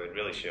laptop. So it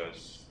really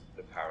shows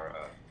the power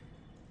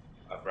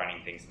of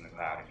running things in the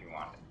cloud if you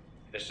want.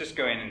 Let's just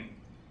go in and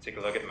take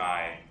a look at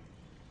my...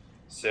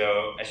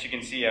 So as you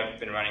can see, I've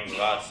been running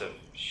lots of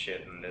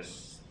shit in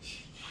this.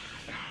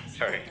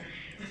 Sorry.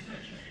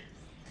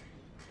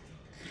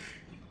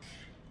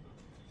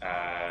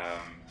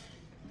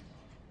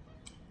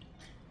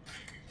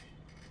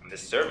 On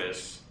this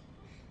service,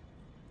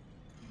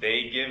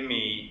 they give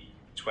me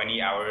 20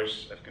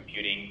 hours of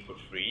computing for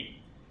free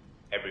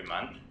every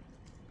month.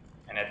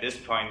 And at this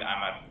point,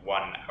 I'm at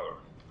 1 hour.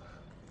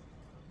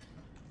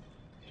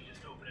 You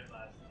just opened it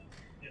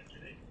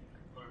yesterday?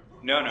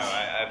 No,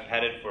 I've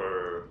had it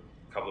for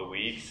a couple of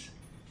weeks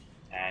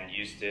and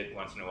used it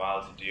once in a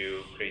while to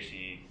do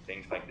crazy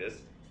things like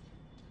this.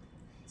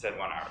 It's at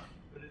 1 hour.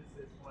 But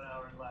it's 1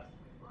 hour and lasts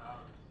 24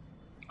 hours.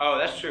 Oh,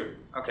 that's true.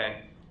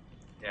 Okay.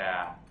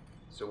 Yeah.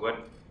 So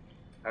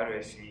how do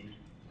I see?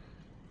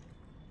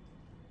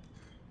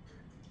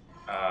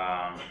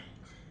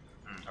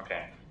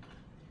 Okay.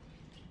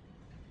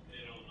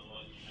 They don't know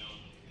what you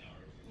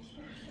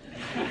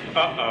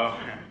know. Uh-oh.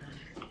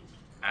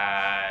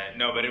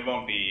 No, but it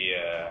won't be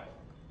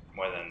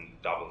more than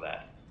double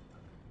that.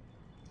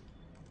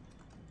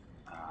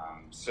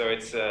 So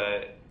it's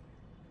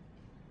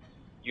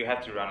you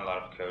have to run a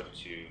lot of code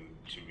to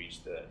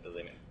reach the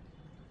limit.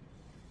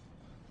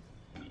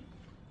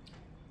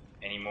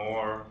 Any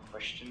more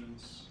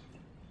questions?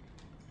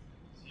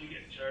 So you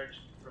get charged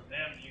from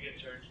them, you get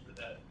charged for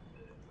that,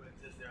 what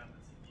exists there on the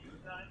CPU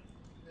time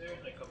there,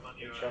 like a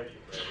money They or charge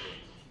you for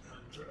everything.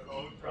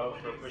 Oh,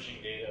 For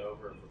pushing data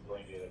over, for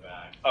pulling data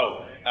back.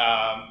 Oh,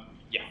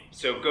 yeah.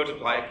 So go to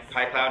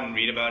PyCloud and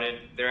read about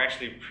it. They're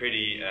actually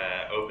pretty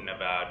open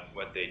about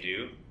what they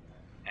do,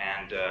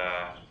 and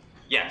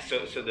yeah.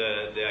 So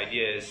the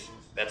idea is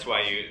that's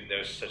why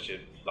there's such a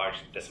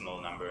large decimal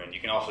number, and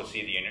you can also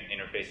see the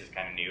interface is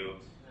kind of new.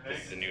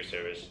 This is a new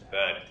service,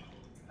 but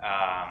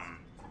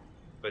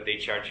they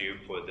charge you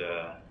for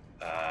the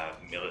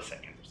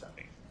millisecond or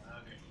something.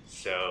 Okay.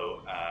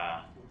 So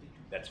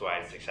that's why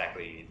it's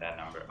exactly that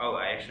number. Oh,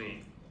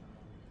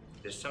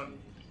 there's some,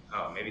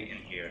 oh, maybe in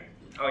here.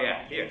 Oh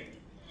yeah, here.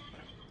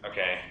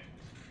 Okay,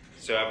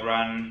 so I've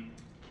run,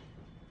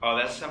 oh,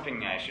 that's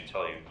something I should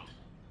tell you.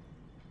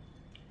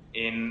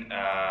 In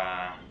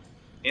the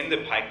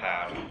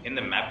PyCloud, in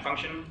the map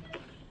function,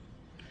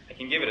 I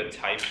can give it a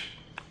type,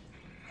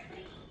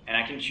 and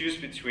I can choose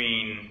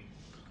between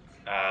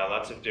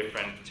lots of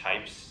different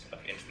types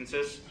of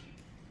instances.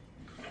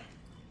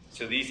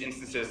 So these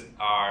instances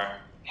are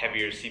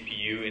heavier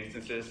CPU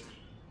instances.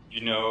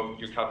 You know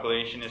your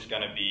calculation is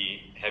going to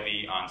be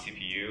heavy on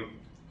CPU.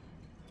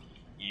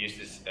 You use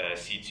this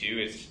C2,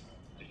 it's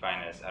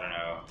defined as,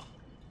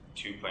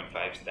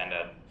 2.5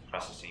 standard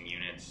processing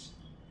units.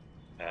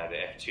 The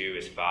F2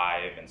 is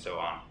 5, and so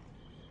on.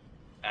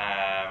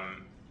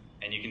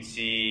 And you can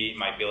see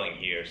my billing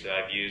here. So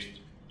I've used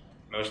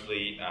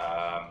mostly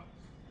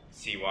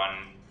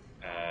C1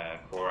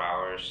 core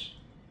hours,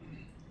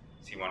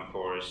 C1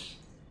 cores,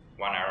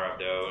 1 hour of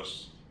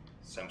those,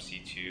 some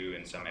C2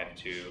 and some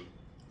F2.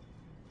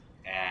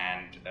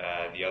 And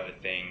the other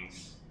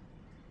things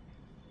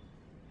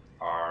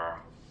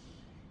are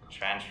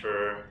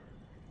transfer.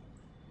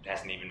 It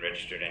hasn't even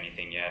registered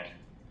anything yet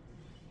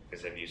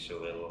because I've used so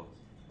little.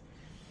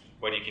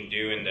 What you can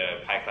do in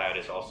the PyCloud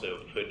is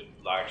also put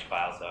large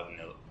files up and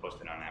it'll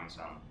post it on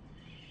Amazon.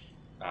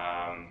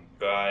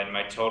 But in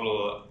my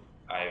total,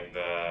 I've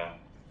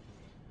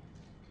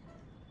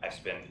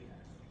spent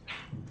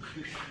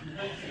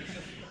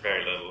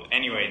very little.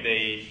 Anyway,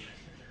 they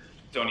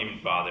don't even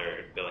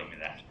bother billing me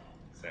that.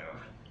 So,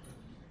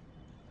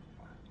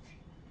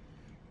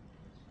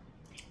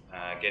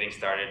 getting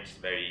started is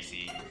very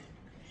easy.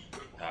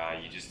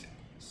 You just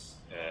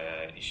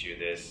issue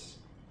this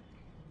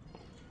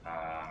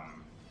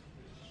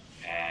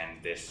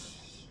and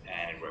this,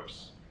 and it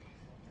works.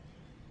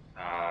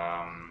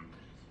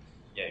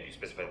 Yeah, if you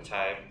specify the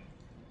type,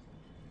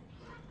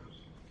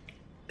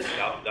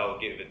 that'll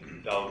be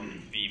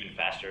even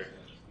faster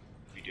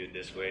if you do it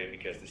this way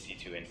because the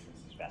C2 instance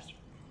is faster.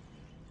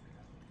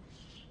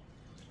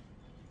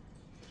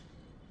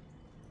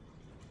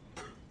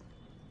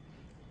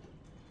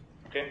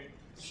 Okay,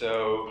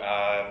 so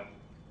I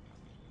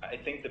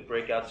think the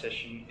breakout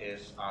session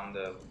is on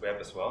the web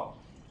as well,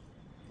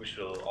 which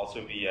will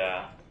also be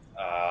a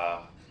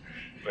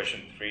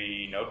version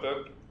 3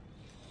 notebook.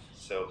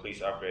 So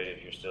please upgrade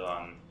if you're still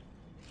on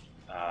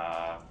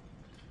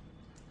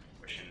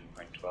version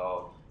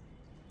 0.12,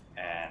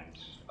 and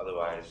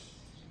otherwise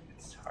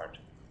it's hard.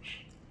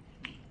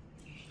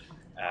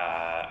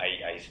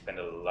 I spent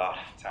a lot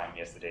of time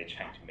yesterday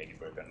trying to make it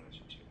work on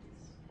version 2.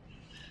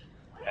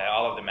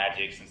 All of the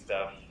magics and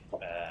stuff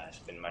has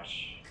been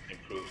much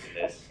improved in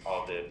this.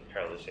 All the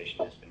parallelization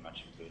has been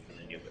much improved in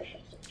the new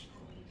versions.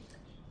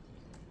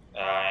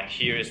 And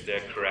here is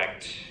the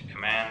correct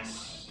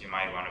commands. You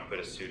might want to put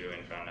a sudo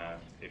in front of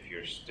if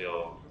you're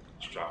still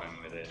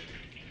struggling with it.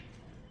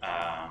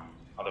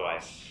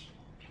 Otherwise,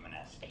 come and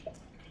ask.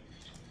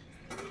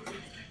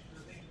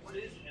 What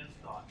is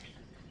nthought?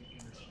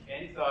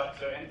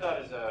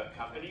 Nthought is a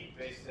company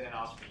based in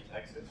Austin,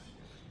 Texas.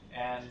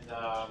 And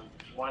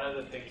one of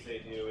the things they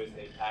do is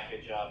they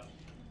package up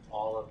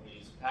all of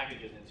these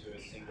packages into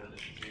a single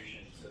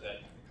distribution so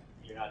that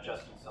you're not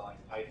just installing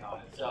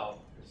Python itself,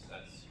 because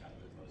that's kind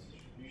of with most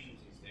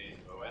distributions these days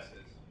of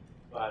OSs,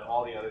 but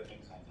all the other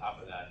things on top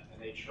of that.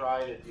 And they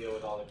try to deal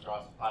with all the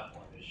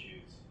cross-platform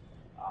issues.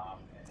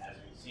 And as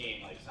we've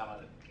seen, like some of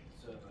the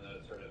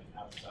sort of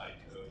outside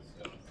codes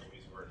don't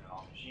always work on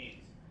all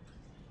machines.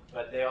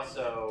 But they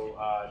also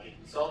do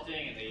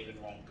consulting, and they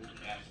even run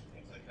bootcamps and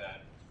things like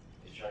that.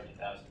 They charge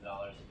 $1,000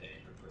 a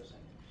day per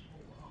person.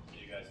 So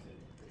you guys did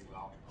pretty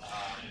well.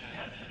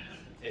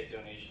 Take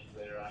donations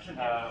later on.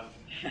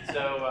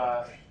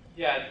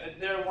 Yeah,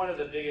 they're one of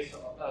the biggest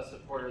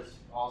supporters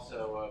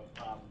also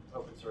of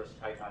open source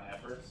Python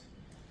efforts.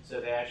 So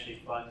they actually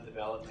fund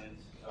development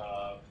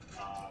of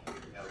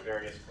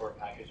various core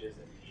packages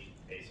that need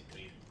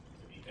basically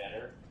to be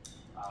better.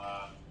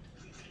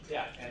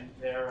 Yeah, and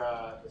they're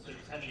sort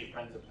of essentially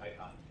friends of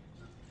Python.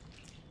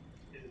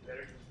 Is it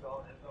better to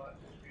install an nthought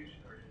distribution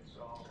or to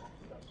install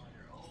stuff on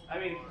your own? I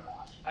mean,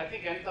 I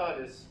think nthought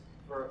is,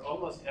 for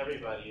almost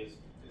everybody, is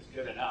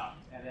good enough.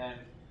 And then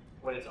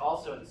what it's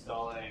also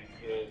installing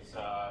is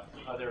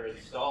other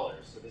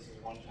installers. So this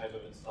is one type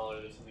of installer.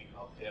 There's something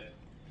called pip.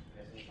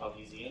 There's something called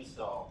easy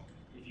install.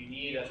 If you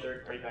need a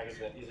third-party package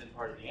that isn't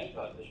part of the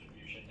nthought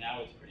distribution,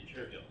 now it's pretty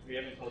trivial. We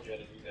haven't told you how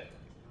to do that.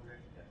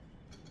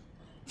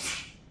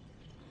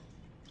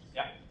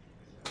 Yeah.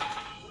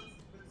 What's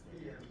the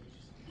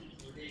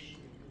relation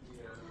between the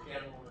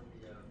kernel and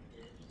the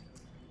engines?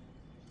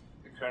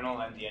 The kernel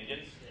and the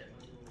engines?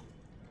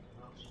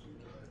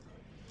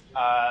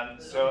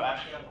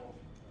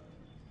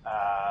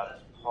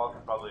 Paul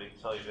can probably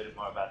tell you a bit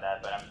more about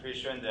that, but I'm pretty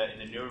sure in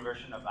the newer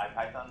version of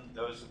IPython,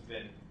 those have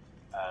been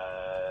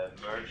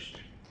merged.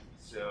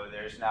 So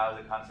there's now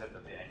the concept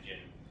of the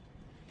engine,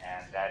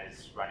 and that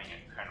is running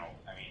in kernel.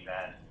 I mean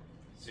that.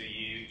 So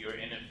your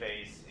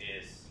interface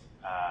is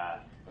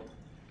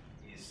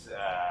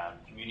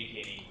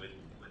communicating with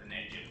an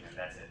engine, and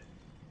that's it.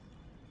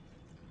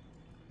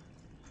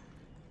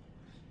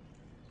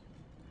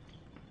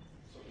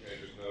 Something I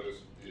just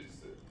noticed is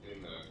that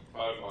in the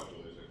cloud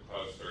module there's a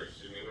cloud start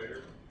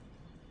simulator,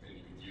 and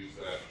you can use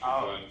that to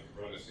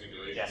run a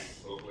simulation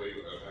locally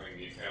without having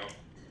the account.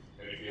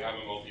 And if you have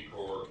a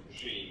multi-core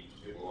machine,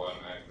 it will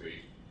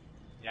automatically.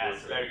 Yeah,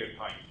 it's a very good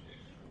point.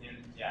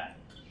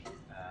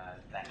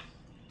 Thanks.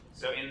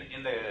 So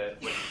in the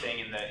what you're saying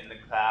in the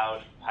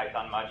cloud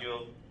Python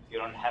module, you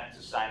don't have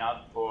to sign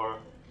up for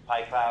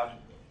PyCloud.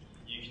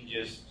 You can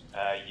just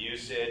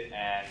use it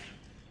and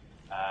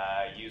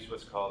use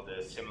what's called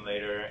the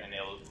simulator, and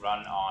it'll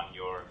run on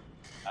your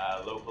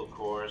local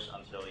cores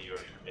until you're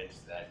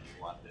convinced that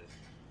you want this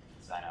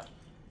to sign up.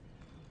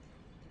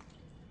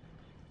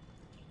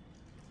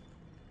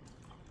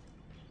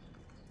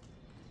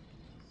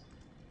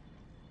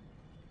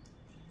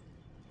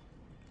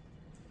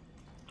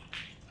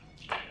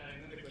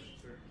 Another question,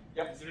 sir.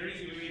 Yep. Is there any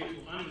way to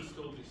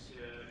uninstall this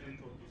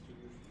nthought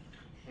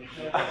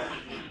distribution?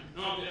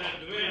 No,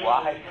 the way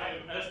Why?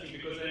 I'm asking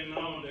because I'm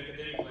now on the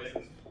academic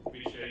license,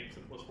 which I'm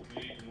supposed to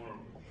delete tomorrow.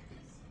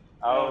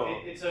 Oh. No,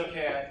 it's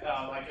okay. I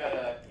got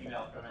an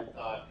email from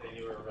nthought that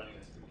you were running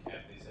this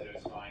bootcamp. They said it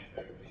was fine if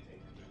everybody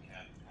takes the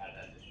bootcamp out of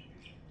that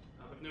distribution.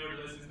 But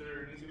nevertheless, is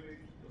there an easy way?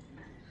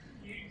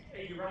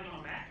 Are you running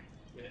on Mac?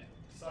 Yeah.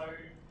 So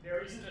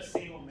there isn't a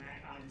single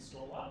Mac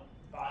uninstaller,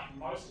 but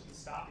most of the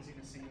stuff is in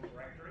a single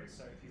directory.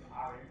 So if you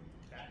are in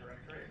that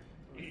directory,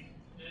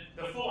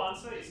 the full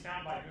answer is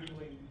found by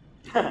Googling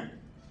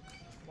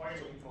what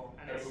you're looking for.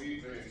 And I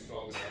believe they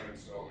installed an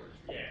uninstaller.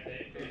 Yeah,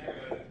 they have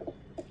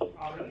a.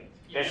 Oh, really?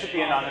 There should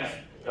be an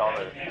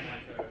uninstaller.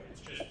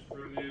 It's just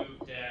remove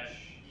dash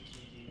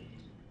etd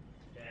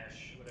dash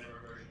whatever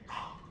version you're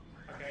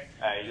on. Okay.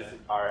 You just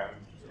rm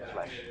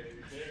slash.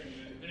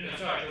 No,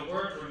 sorry, the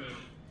word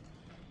remove.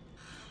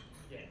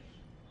 Yeah.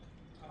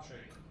 I'll show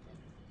you.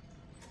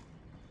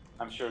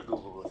 I'm sure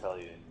Google will tell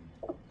you in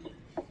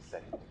a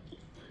second.